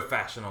rings. no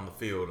fashion on the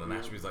field, and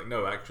Ashby's like,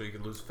 no, actually, you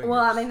could lose fingers.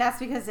 Well, that's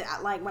because,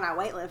 when I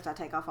weightlift, I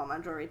take off all my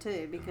jewelry,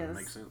 too, because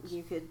Makes sense.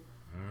 you could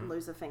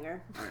lose a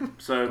finger. Right.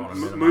 So, Don't wanna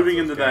minimize moving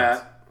those into guys.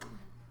 that,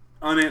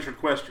 unanswered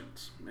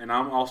questions. And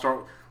I'll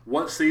start.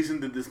 What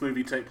season did this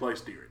movie take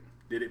place during?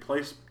 Did it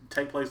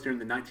take place during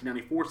the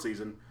 1994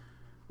 season,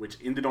 which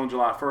ended on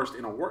July 1st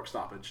in a work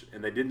stoppage,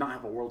 and they did not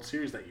have a World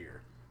Series that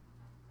year?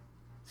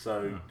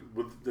 So,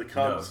 with the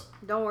Cubs...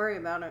 Don't worry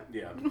about it.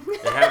 Yeah.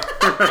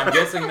 I'm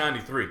guessing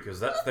 93,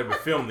 because they were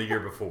filmed the year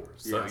before.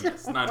 So, Yeah.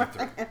 yes,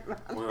 93.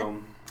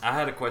 Well, I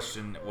had a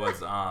question,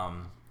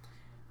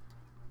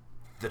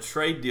 the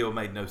trade deal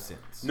made no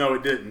sense. no,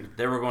 it didn't.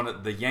 They were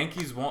the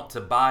Yankees want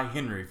to buy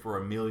Henry for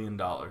 $1 million.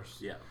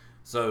 Yeah.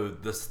 So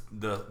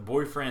the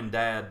boyfriend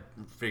dad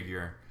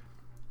figure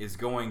is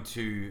going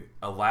to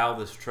allow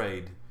this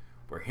trade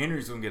where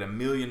Henry's going to get $1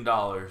 million.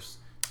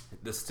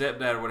 The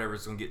stepdad or whatever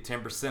is going to get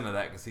 10% of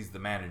that because he's the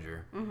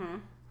manager. Mm-hmm.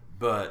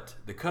 But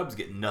the Cubs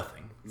get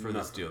nothing for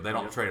this deal. They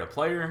don't trade a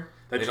player.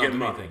 They just don't get do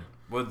money. anything.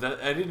 Well,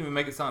 I didn't even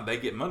make it sound like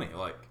they get money.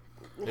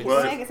 You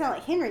Well, make it sound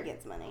like Henry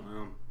gets money.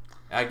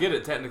 I get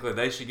it. Technically,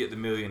 they should get the $1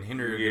 million.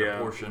 Henry will get a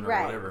portion or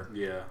Right. whatever.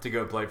 Yeah. To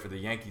go play for the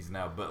Yankees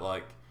now, but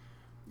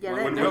Yeah,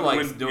 When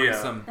they're doing yeah.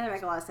 some. that doesn't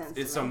make a lot of sense.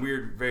 It's to some me.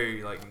 weird,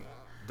 very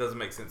doesn't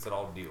make sense at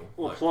all deal.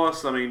 Well,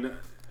 plus, again,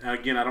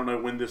 I don't know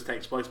when this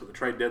takes place, but the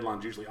trade deadline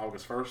is usually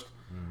August 1st.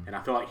 And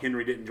I feel like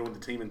Henry didn't join the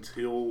team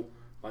until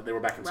they were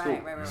back in school.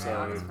 Right. So,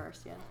 August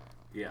 1st, yeah.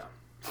 yeah.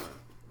 So,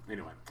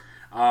 anyway.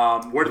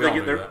 Where did We they all get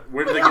knew their that.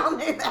 where did We they all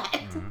get knew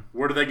that.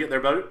 where did they get their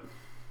boat?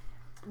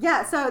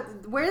 Yeah, so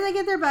where did they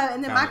get their boat?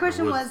 And then Found my it in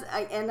question the was,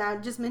 woods. and I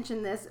just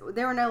mentioned this,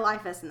 there were no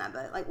life vests in that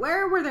boat.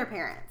 Where were their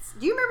parents?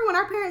 Do you remember when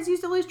our parents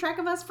used to lose track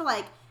of us for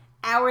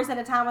hours at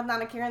a time with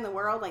not a care in the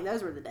world?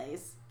 Those were the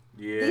days.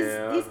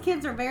 Yeah. These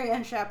kids are very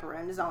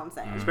unchaperoned, is all I'm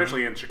saying.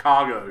 Especially in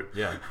Chicago.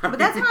 Yeah. But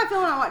that's how I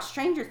feel when I watch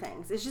Stranger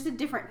Things. It's just a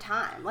different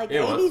time. The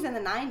It was. 80s and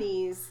the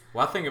 90s.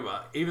 Well, I think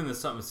about even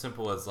something as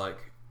simple as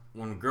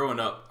when growing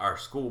up, our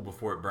school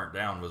before it burnt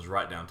down was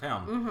right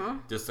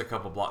downtown, just a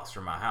couple blocks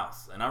from my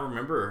house. And I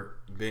remember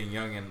being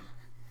young and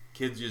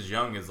kids as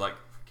young as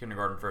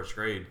kindergarten, first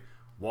grade,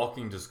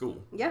 walking to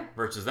school. Yeah.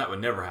 Versus that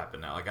would never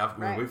happen now.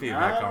 Right. We've even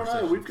I had don't know.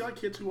 conversations. We've got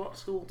kids who walk to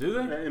school. Do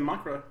they? In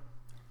micro.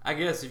 I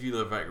guess if you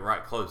live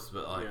right close,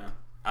 but Yeah.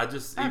 I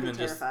just I'd be even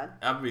just terrified.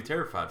 I'd be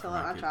terrified To for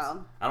let my my kids.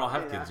 child I don't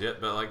have do kids that.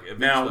 yet, but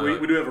Now eventually,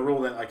 we do have a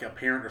rule that a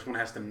parent or someone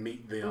has to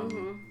meet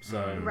them.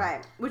 So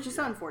Right. Which is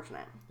so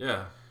unfortunate.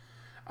 yeah.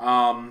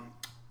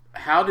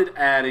 how did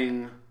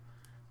adding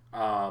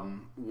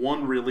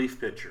one relief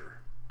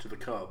pitcher to the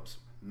Cubs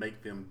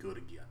make them good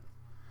again?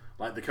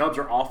 The Cubs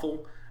are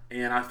awful,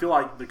 and I feel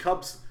like the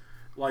Cubs,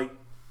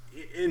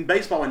 in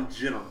baseball in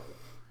general,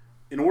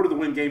 in order to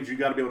win games, you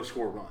got to be able to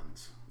score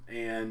runs.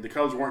 and the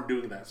Cubs weren't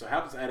doing that. So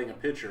how does adding a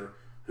pitcher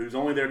who's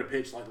only there to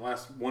pitch like the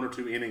last 1 or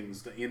 2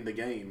 innings to end the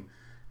game,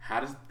 how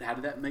did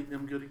that make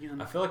them good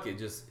again? I feel like it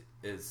just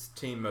is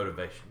team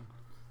motivation.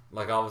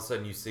 Like all of a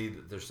sudden you see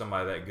that there's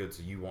somebody that good,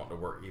 so you want to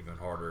work even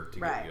harder to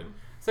get good.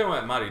 Same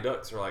way, Mighty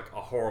Ducks are like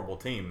a horrible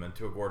team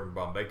until Gordon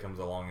Bombay comes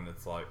along, and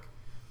it's like,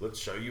 let's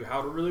show you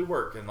how to really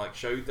work and like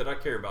show you that I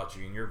care about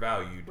you and you're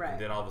valued. Right.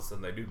 And then all of a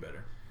sudden they do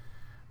better.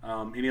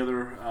 Any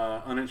other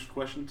unanswered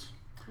questions?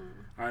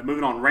 All right,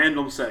 moving on.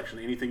 Random section.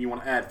 Anything you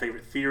want to add?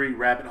 Favorite theory,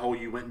 rabbit hole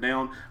you went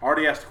down? I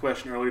already asked a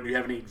question earlier. Do you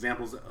have any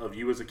examples of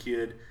you as a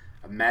kid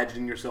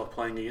imagining yourself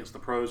playing against the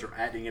pros or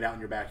acting it out in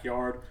your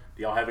backyard?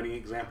 Do y'all have any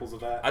examples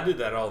of that? I did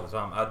that all the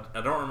time. I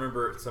don't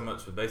remember it so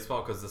much with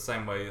baseball because the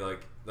same way,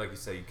 like you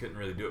say, you couldn't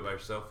really do it by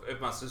yourself. If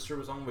my sister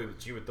was on,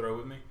 she would throw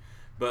with me.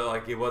 But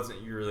like it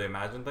wasn't you really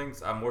imagine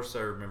things. I more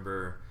so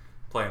remember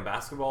playing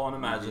basketball and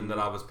imagine that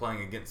I was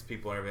playing against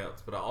people and everything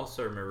else. But I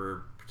also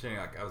remember pretending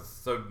like I was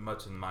so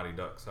much in the Mighty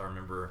Ducks. I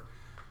remember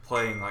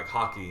playing like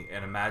hockey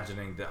and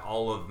imagining that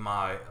all of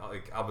my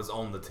I was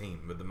on the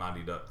team with the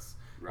Mighty Ducks,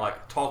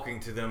 like talking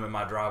to them in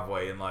my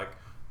driveway and like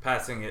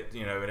passing it,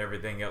 and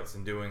everything else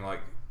and doing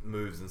like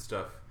moves and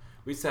stuff.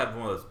 We used to have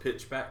one of those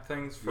pitch back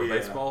things for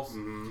baseballs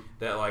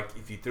that like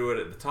if you threw it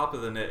at the top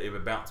of the net, it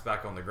would bounce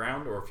back on the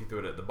ground, or if you threw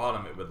it at the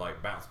bottom, it would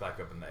like bounce back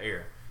up in the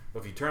air.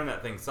 But if you turn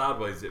that thing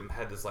sideways, it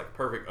had this like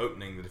perfect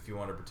opening that if you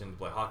wanted to pretend to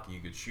play hockey, you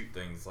could shoot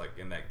things like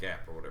in that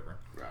gap or whatever.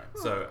 Right.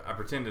 So I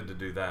pretended to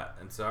do that,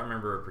 and so I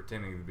remember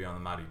pretending to be on the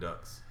Mighty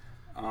Ducks.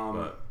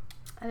 But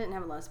I didn't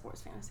have a lot of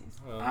sports fantasies.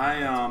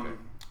 Well,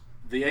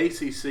 the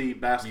ACC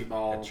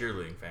basketball. a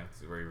cheerleading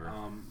fantasy where you were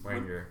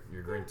wearing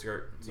your green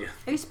skirt. Yeah.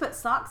 I used to put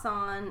socks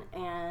on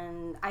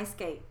and ice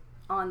skate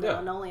on the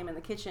linoleum in the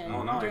kitchen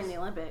during the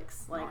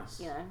Olympics. Like,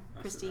 Nice.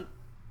 Christy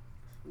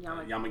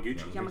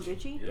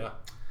Yamaguchi.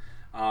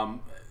 Yeah.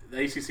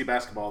 The ACC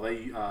basketball,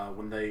 they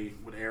when they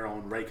would air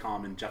on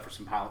Raycom and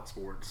Jefferson Pilot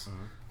Sports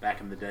back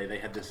in the day, they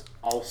had this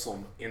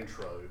awesome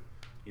intro.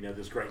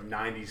 This great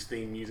 '90s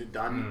theme music,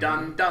 dun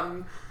dun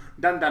dun.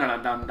 Dun dun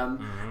dun dun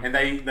dun, and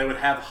they would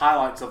have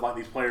highlights of like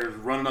these players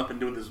running up and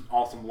doing this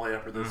awesome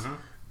layup or this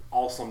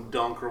awesome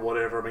dunk or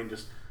whatever. I mean,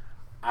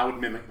 I would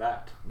mimic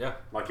that. Yeah.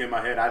 Like in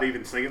my head, I'd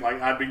even sing it. Like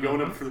I'd be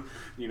going up for,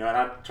 and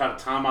I'd try to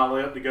time my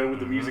layup to go with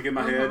the music in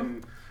my head.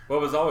 And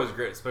what was always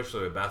great,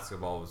 especially with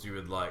basketball, was you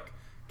would like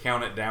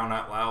count it down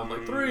out loud,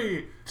 like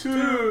 3,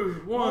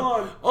 2,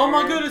 1. Oh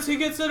my goodness, he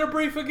gets it a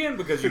brief again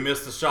because you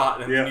missed the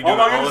shot. And then you do oh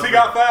my goodness, he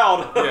got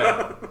fouled.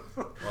 Yeah.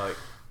 Like.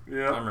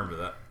 Yeah, I remember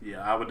that.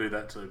 Yeah, I would do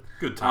that too.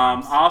 Good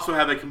times. I also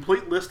have a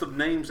complete list of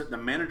names that the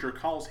manager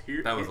calls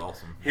here. That was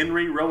awesome.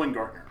 Henry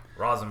Rowengartner.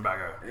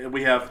 Rosenbagger.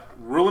 We have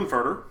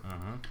Ruhlenfurter,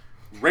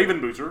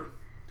 Ravenboozer,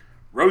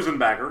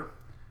 Rosenbagger,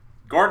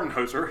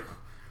 Gardenhoser,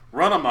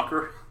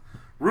 Runnemucker,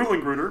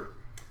 Ruhlengruder.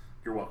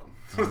 You're welcome.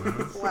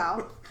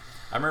 Wow.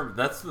 I remember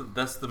that's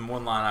the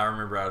one line I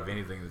remember out of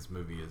anything in this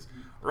movie is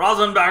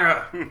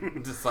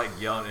Rosenbagger, just like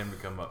yelling at him to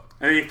come up.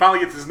 And he finally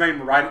gets his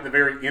name right at the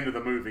very end of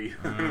the movie.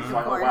 It's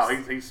like, oh wow,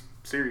 he's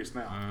serious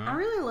now. I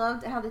really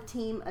loved how the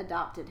team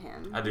adopted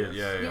him. I did,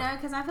 yeah.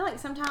 Because I feel like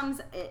sometimes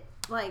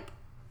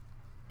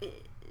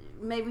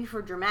maybe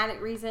for dramatic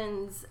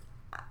reasons,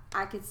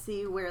 I could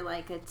see where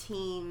like a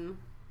team,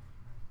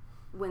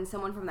 when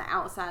someone from the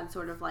outside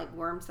sort of like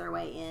worms their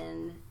way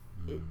in,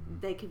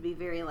 they could be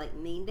very like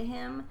mean to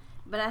him.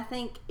 But I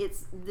think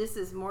this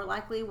is more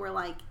likely where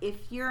like if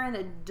you're an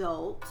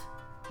adult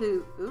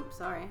who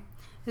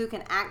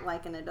can act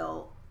like an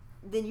adult,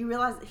 then you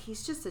realize that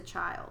he's just a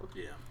child.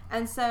 Yeah.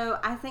 And so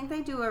I think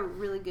they do a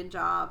really good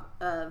job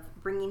of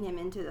bringing him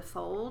into the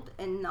fold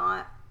and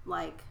not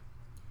like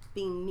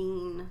being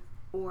mean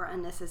or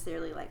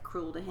unnecessarily like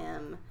cruel to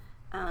him.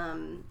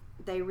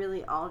 They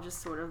really all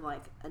just sort of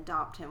like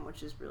adopt him,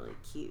 which is really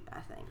cute, I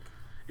think.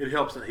 It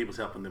helps that he was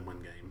helping them win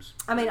games.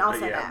 I mean,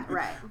 also that,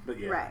 right. But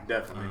yeah, right.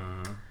 definitely.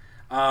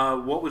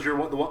 What was your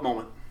what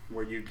moment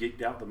where you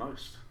geeked out the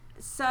most?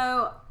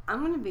 So I'm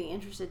going to be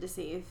interested to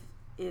see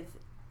if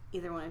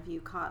either one of you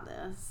caught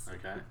this.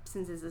 Okay.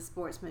 Since it's a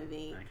sports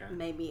movie,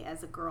 maybe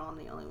as a girl, I'm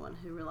the only one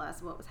who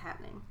realized what was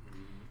happening.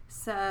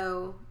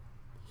 So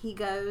he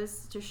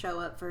goes to show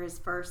up for his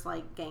first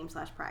like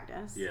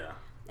game/practice. Yeah.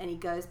 And he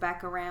goes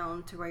back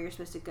around to where you're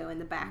supposed to go in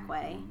the back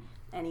way.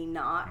 And he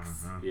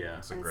knocks. Yeah,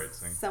 it's a great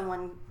scene.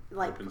 Someone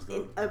like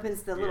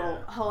opens the little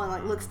Yeah. hole and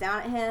like looks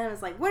down at him.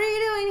 It's like, "What are you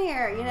doing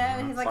here?"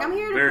 And he's like, "I'm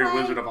here to very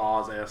play." Wizard of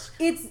Oz-esque.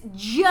 It's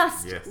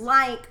just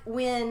like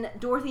when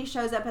Dorothy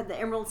shows up at the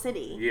Emerald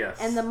City. Yes.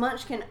 And the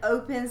Munchkin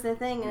opens the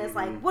thing and it's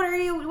like, "What do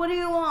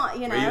you want?"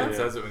 He even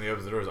says it when he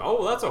opens the doors.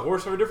 Oh, that's a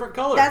horse of a different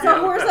color. That's a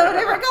horse of a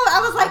different color.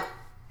 I was like,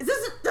 "Is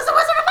this a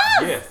Wizard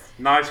of Oz?" Yes.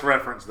 Nice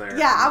reference there.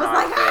 Yeah, I was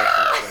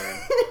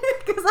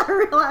because I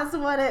realized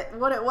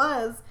what it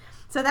was.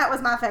 So that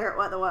was my favorite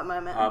what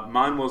moment.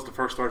 Mine was the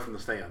first throw from the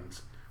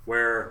stands,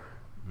 where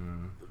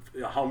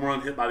a home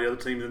run hit by the other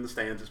team in the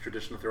stands. It's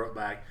tradition to throw it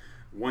back.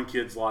 One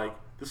kid's like,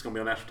 "This is going to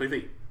be on national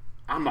TV.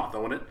 I'm not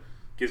throwing it."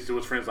 Gets to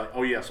his friends like,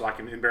 "Oh yeah, so I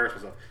can embarrass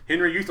myself."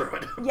 "Henry, you throw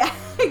it." Yeah,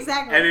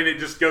 exactly. And then it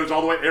just goes all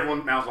the way.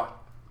 Everyone now's like,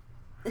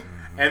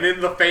 And then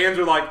the fans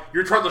are like,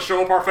 "You're trying to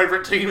show up our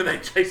favorite team," and they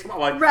chase them.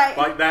 Like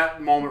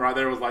that moment right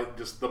there was like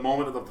just the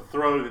moment of the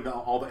throw and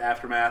all the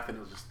aftermath, and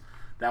it was just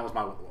that was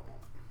my moment.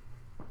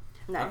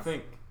 Nice.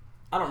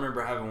 I don't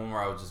remember having one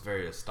where I was just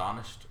very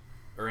astonished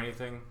or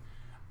anything.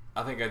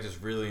 I think I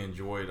just really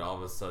enjoyed all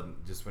of a sudden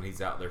just when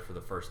he's out there for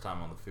the first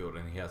time on the field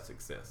and he has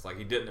success. Like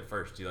he didn't at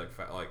first, he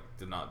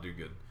did not do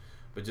good,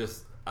 but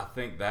just I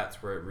think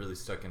that's where it really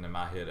stuck into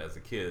my head as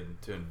a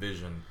kid to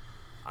envision.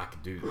 I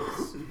could do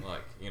this.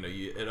 Like,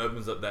 it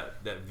opens up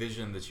that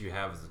vision that you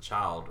have as a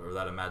child or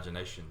that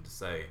imagination to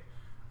say,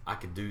 I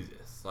could do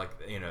this. Like,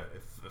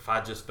 if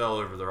I just fell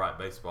over the right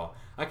baseball.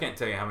 I can't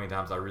tell you how many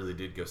times I really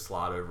did go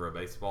slide over a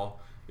baseball.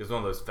 It was one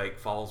of those fake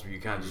falls where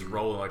you kind of just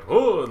roll and like,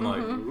 oh, and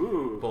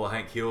like pull a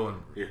Hank Hill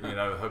and,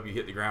 hope you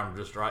hit the ground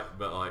just right.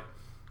 But like,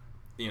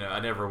 I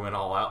never went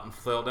all out and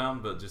fell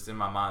down, but just in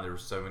my mind there were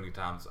so many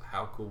times,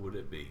 how cool would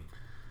it be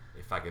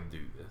if I could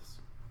do this?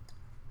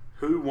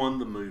 Who won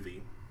the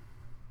movie?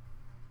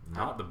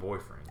 Not the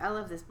boyfriend. I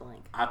love this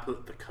blank. I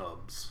put the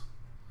Cubs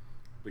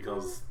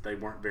because they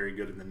weren't very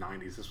good in the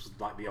 90s. This was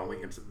like the only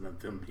incident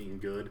of them being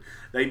good.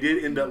 They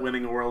did end up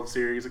winning a World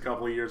Series a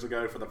couple of years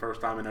ago for the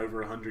first time in over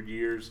 100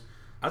 years.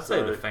 I'd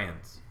say the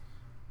fans.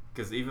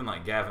 Because even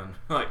like Gavin,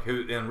 like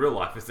who in real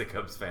life is a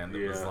Cubs fan,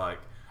 that was like,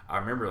 I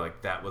remember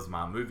like that was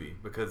my movie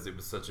because it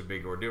was such a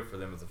big ordeal for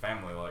them as a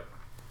family. Like,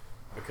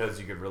 because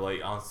you could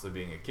relate honestly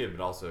being a kid,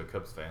 but also a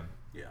Cubs fan.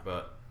 Yeah.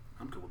 But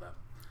I'm cool with that.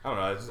 I don't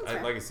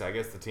know. Like I said, I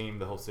guess the team,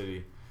 the whole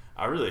city.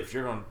 If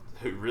you're going,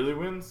 who really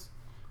wins?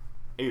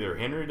 Either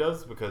Henry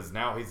does because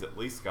now he's at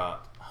least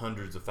got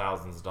hundreds of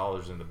thousands of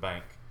dollars in the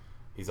bank.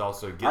 He's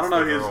also gets I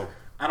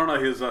don't know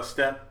his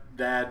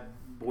stepdad,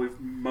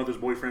 mother's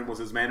boyfriend was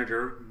his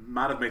manager.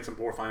 Might have made some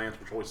poor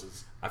financial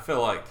choices. I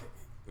feel like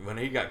when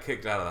he got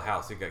kicked out of the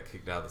house, he got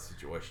kicked out of the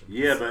situation.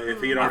 Yeah, but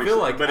if he had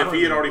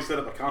already set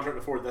up a contract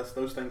before,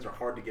 those things are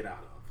hard to get out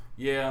of.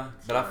 Yeah,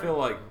 but I feel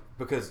like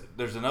because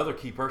there's another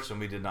key person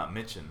we did not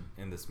mention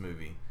in this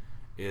movie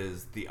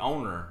is the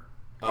owner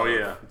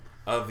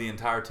of the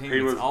entire team.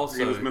 He was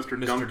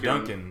Mr.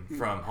 Duncan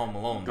from Home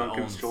Alone.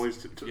 Duncan's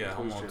Choice.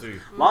 Home Alone 2.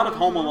 A lot of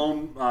Home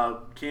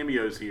Alone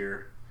cameos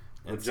here.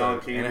 And John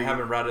Candy. And it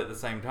happened right at the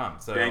same time.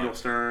 So Daniel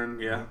Stern,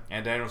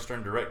 And Daniel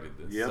Stern directed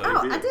this. Yeah,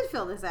 so. I did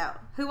fill this out.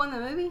 Who won the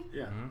movie?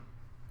 Yeah. Mm-hmm.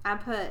 I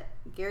put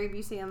Gary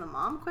Busey and the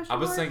mom, I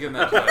was thinking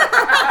that. That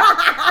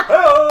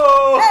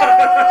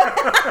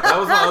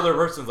was my other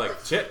person's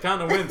like, Chet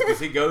kind of wins because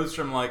he goes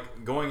from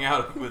like going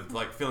out with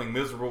like feeling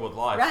miserable with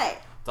life. Right.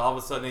 So all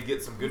of a sudden he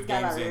gets some good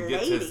games in,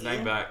 gets his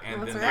name back,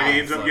 and then he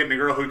ends up getting a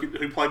girl who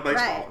played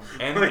baseball.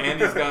 Right.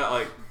 And he's got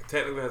like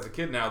technically has a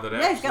kid now that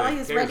actually he's got like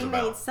his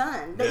ready-made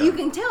son that you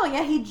can tell.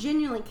 Yeah, he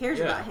genuinely cares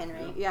about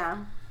Henry. Yeah.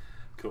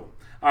 Cool.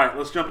 All right,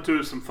 let's jump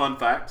into some fun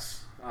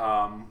facts.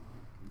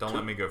 Don't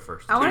let me go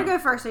first. I want to go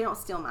first so you don't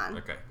steal mine.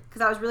 Okay.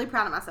 Because I was really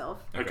proud of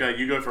myself. Okay,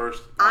 you go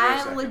first.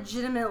 I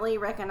legitimately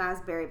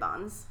recognize Barry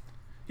Bonds.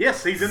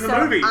 Yes, he's in the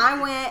movie.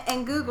 I went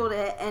and Googled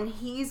it, and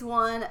he's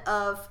one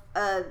of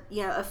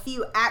a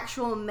few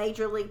actual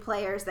major league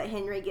players that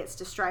Henry gets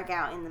to strike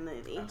out in the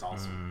movie. That's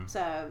awesome.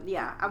 So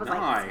yeah, I was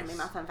like, that's gonna be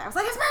my fun fact. I was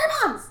like, it's Barry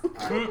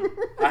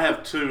Bonds. I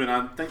have two, and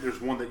I think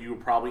there's one that you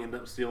will probably end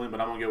up stealing, but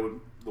I'm gonna go with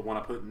the one I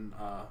put in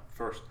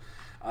first.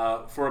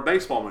 For a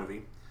baseball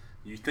movie,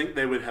 you think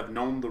they would have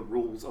known the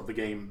rules of the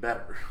game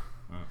better.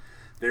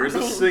 There is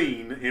a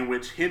scene in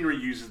which Henry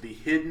uses the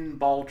hidden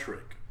ball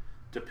trick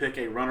to pick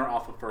a runner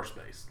off of first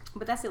base.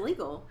 But that's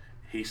illegal.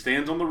 He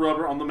stands on the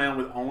rubber on the mound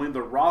with only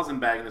the rosin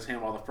bag in his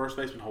hand while the first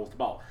baseman holds the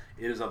ball.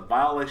 It is a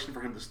violation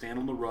for him to stand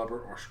on the rubber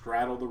or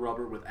straddle the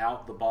rubber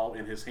without the ball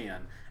in his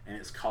hand, and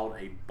it's called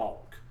a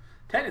balk.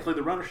 Technically,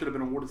 the runner should have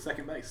been awarded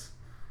second base.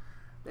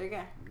 There you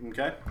go.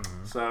 Okay?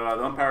 So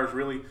the umpires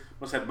really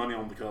must have money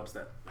on the Cubs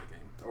that game.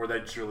 Or they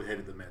just really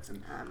hated the Mets,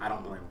 and I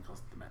don't blame them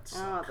because the Mets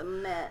suck. Oh, the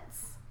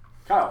Mets.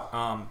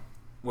 Kyle.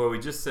 Well, we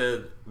just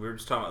said, we were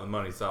just talking about the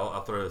money, so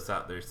I'll throw this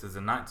out there. It says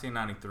in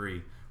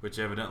 1993, which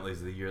evidently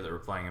is the year that we're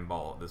playing in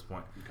ball at this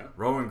point,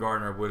 Rowan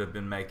Gardner would have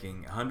been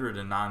making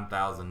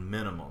 $109,000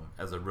 minimum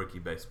as a rookie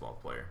baseball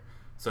player.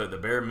 So the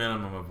bare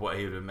minimum of what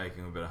he would have been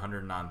making would have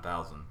been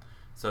 $109,000.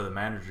 So the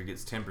manager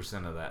gets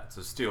 10% of that.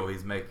 So still,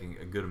 he's making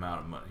a good amount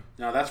of money.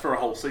 Now, that's for a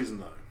whole season,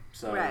 though.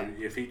 So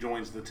if he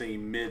joins the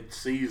team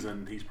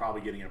mid-season, he's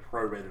probably getting a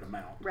prorated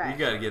amount. Right. You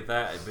got to get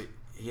that, but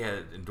he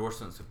had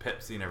endorsements of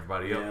Pepsi and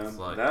everybody else.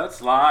 Like,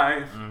 that's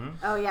live. Mm-hmm.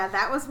 Oh, yeah.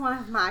 That was one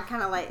of my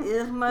kind of like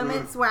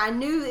moments where I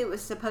knew it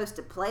was supposed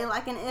to play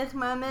like an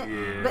moment.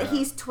 Yeah. But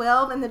he's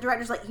 12 and the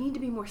director's like, you need to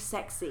be more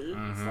sexy.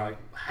 It's like,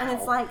 how? And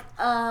it's like,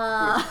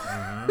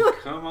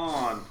 Come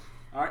on.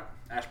 All right.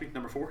 Ashby,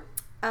 number 4.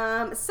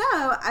 So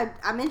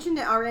I mentioned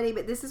it already,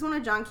 but this is one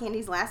of John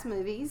Candy's last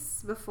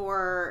movies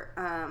before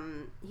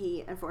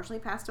he unfortunately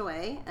passed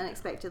away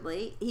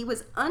unexpectedly. He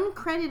was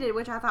uncredited,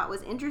 which I thought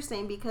was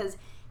interesting because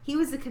he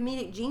was a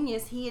comedic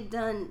genius. He had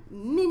done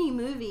many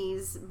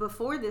movies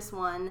before this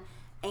one,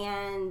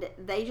 and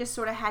they just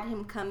sort of had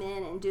him come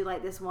in and do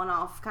like this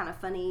one-off kind of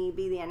funny,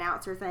 be the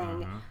announcer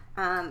thing.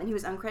 And he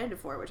was uncredited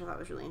for it, which I thought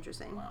was really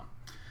interesting. Wow.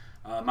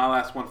 My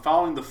last one.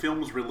 Following the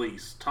film's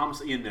release,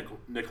 Thomas Ian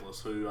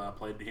Nicholas, who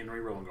played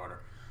Henry Rowan-Gardner,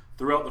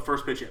 threw out the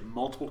first pitch at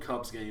multiple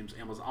Cubs games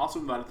and was also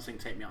invited to sing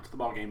 "Take Me Out to the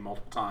Ball Game"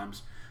 multiple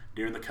times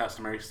during the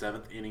customary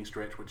 7th inning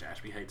stretch, which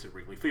Ashby hates at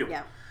Wrigley Field.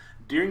 Yeah.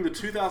 During the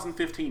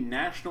 2015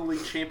 National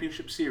League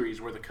Championship Series,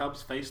 where the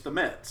Cubs faced the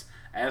Mets,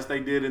 as they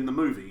did in the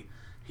movie,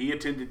 he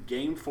attended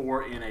Game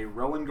 4 in a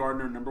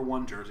Rowan-Gardner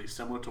 #1 jersey,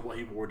 similar to what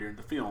he wore during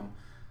the film.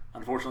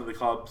 Unfortunately,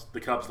 the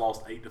Cubs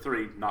lost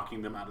 8-3,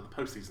 knocking them out of the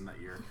postseason that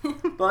year.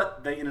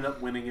 But they ended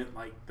up winning it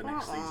like the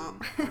next season,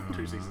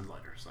 2 seasons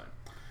later. So,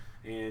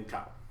 and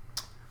Kyle.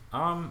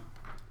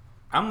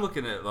 I'm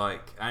looking at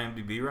like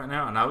IMDb right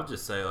now, and I would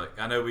just say like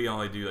I know we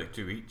only do like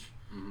 2 each,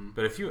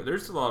 but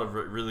there's a lot of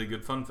really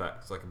good fun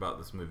facts like about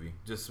this movie,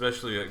 just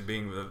especially like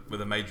being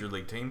with a major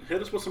league team.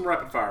 Hit us with some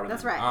rapid fire.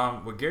 That's right.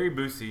 Well, Gary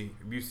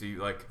Busey,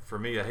 like for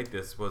me, I hate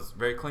this, was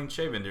very clean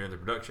shaven during the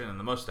production, and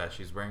the mustache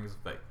he's wearing is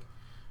fake.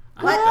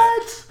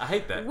 I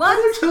hate that. What? I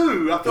do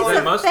too. I feel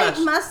It's like a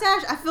fake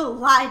mustache. I feel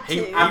lied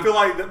to. I feel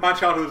like that my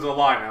childhood is a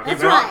lie now.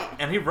 That's right.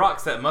 And he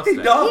rocks that mustache.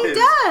 He does. He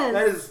does.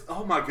 That is,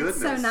 oh my goodness.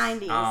 So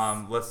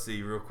 90s. Let's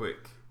see real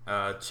quick.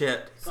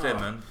 Chet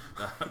Stedman,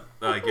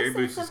 Gary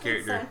Busey's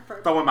character.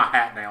 Throwing my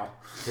hat now.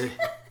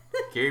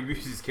 Gary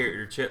Busey's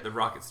character, Chet the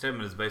Rocket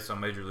Stedman, is based on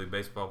Major League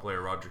Baseball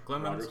player Roger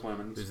Clemens,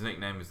 whose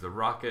nickname is the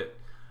Rocket.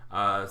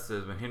 It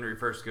says when Henry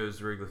first goes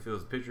to Wrigley Field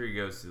as a pitcher, he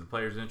goes to the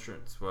player's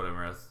entrance,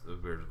 whatever. That's the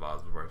Wizard of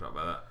Oz before I talk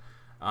about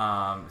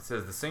that. It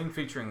says the scene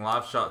featuring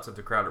live shots of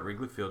the crowd at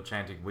Wrigley Field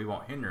chanting "We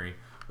want Henry"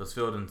 was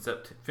filmed in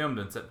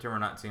September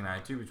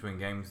 1992 between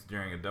games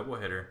during a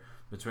doubleheader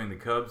between the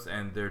Cubs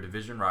and their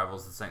division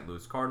rivals, the St.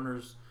 Louis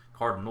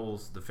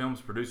Cardinals. The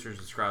film's producers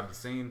described the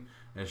scene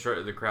and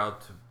instructed the crowd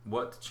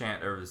what to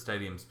chant over the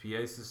stadium's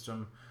PA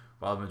system.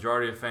 While the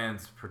majority of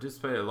fans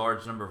participated, a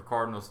large number of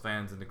Cardinals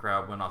fans in the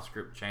crowd went off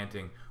script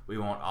chanting, "We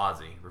want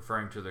Ozzie,"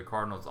 referring to the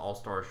Cardinals'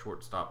 all-star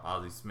shortstop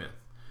Ozzie Smith.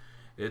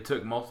 It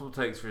took multiple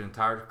takes for the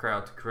entire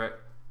crowd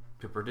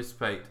to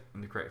participate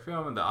in the correct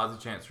film, and the Ozzie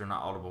chants are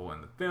not audible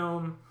in the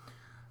film.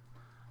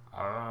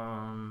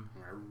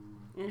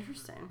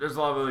 Interesting. There's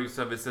a lot of other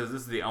stuff. It says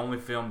this is the only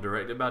film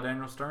directed by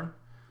Daniel Stern.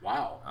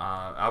 Wow.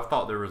 I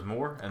thought there was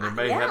more, and there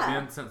may have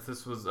been since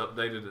this was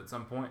updated at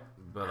some point,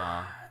 but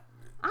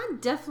I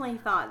definitely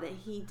thought that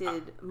he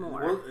did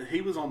more. Well,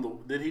 he was on the.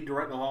 Did he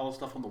direct a lot of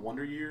stuff on the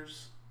Wonder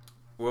Years?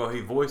 Well,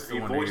 he voiced the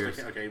Wonder Years.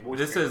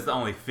 This is the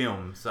only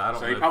film, so I don't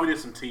know. So he probably did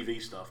some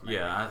TV stuff. Maybe.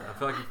 Yeah, I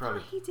feel like he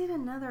probably. He did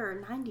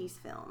another 90s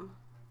film.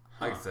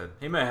 Like I said,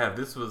 he may have.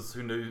 This was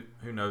who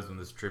knows when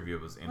this trivia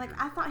was entered. Like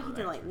I thought he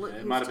did like Look It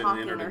Who's might have been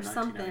Talking entered or in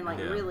something like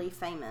 1999. really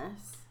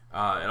famous.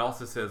 It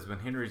also says when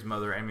Henry's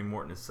mother, Amy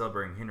Morton, is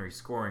celebrating Henry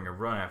scoring a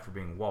run after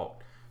being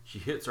walked, she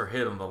hits her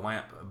head on the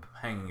lamp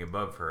hanging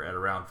above her at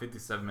around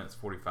 57 minutes,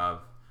 45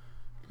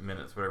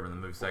 minutes, whatever in the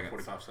movie seconds.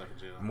 45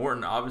 seconds, yeah.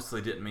 Morton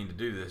obviously didn't mean to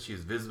do this. She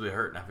is visibly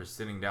hurt, and after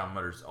sitting down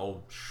mutters,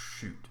 "Oh,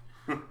 shoot,"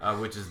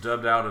 which is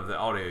dubbed out of the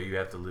audio. You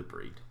have to lip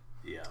read.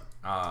 Yeah.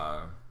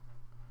 I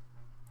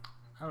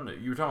don't know.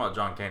 You were talking about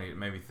John Candy. It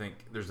made me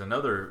think there's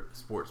another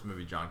sports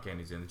movie John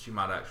Candy's in that you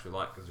might actually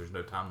like because there's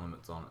no time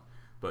limits on it.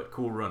 But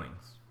Cool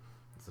Runnings.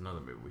 It's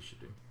another movie we should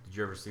do. Did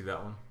you ever see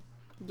that one?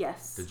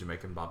 Yes. The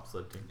Jamaican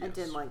bobsled team? I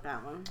did like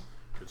that one.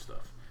 Good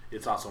stuff.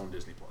 It's also on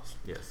Disney Plus.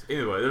 Yes.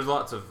 Anyway, there's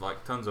lots of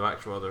tons of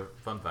actual other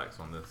fun facts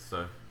on this,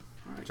 so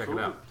check it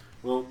out.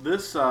 Well,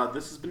 this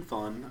has been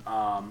fun.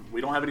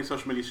 We don't have any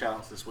social media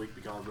shout-outs this week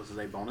because this is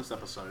a bonus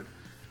episode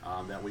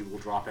that we will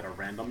drop at a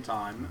random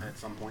time at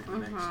some point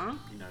in the next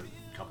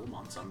couple of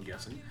months, I'm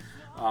guessing.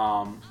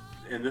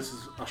 And this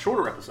is a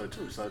shorter episode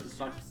too, so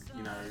it's like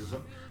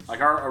like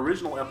our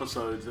original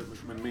episodes that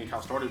when me and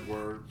Kyle started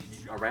were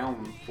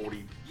around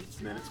 40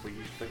 minutes. We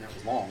used to think that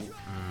was long.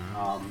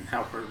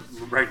 Now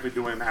we're regularly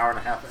doing an hour and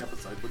a half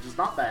episode, which is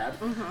not bad.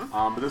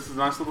 But this is a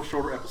nice little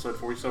shorter episode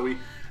for you. So we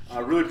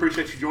really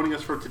appreciate you joining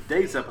us for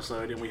today's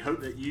episode, and we hope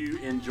that you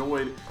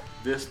enjoyed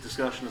this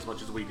discussion as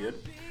much as we did,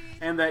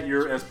 and that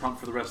you're as pumped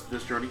for the rest of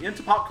this journey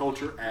into pop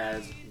culture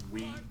as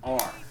we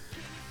are.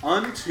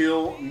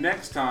 Until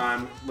next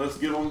time, let's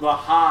get on the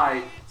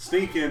high,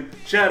 stinking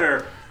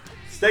cheddar.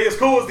 Stay as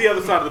cool as the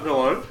other side of the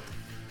pillow.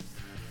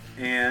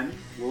 And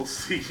we'll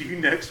see you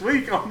next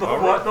week on the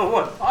What the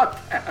What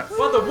podcast.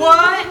 What the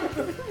what?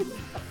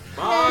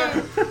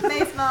 Bye.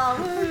 Baseball.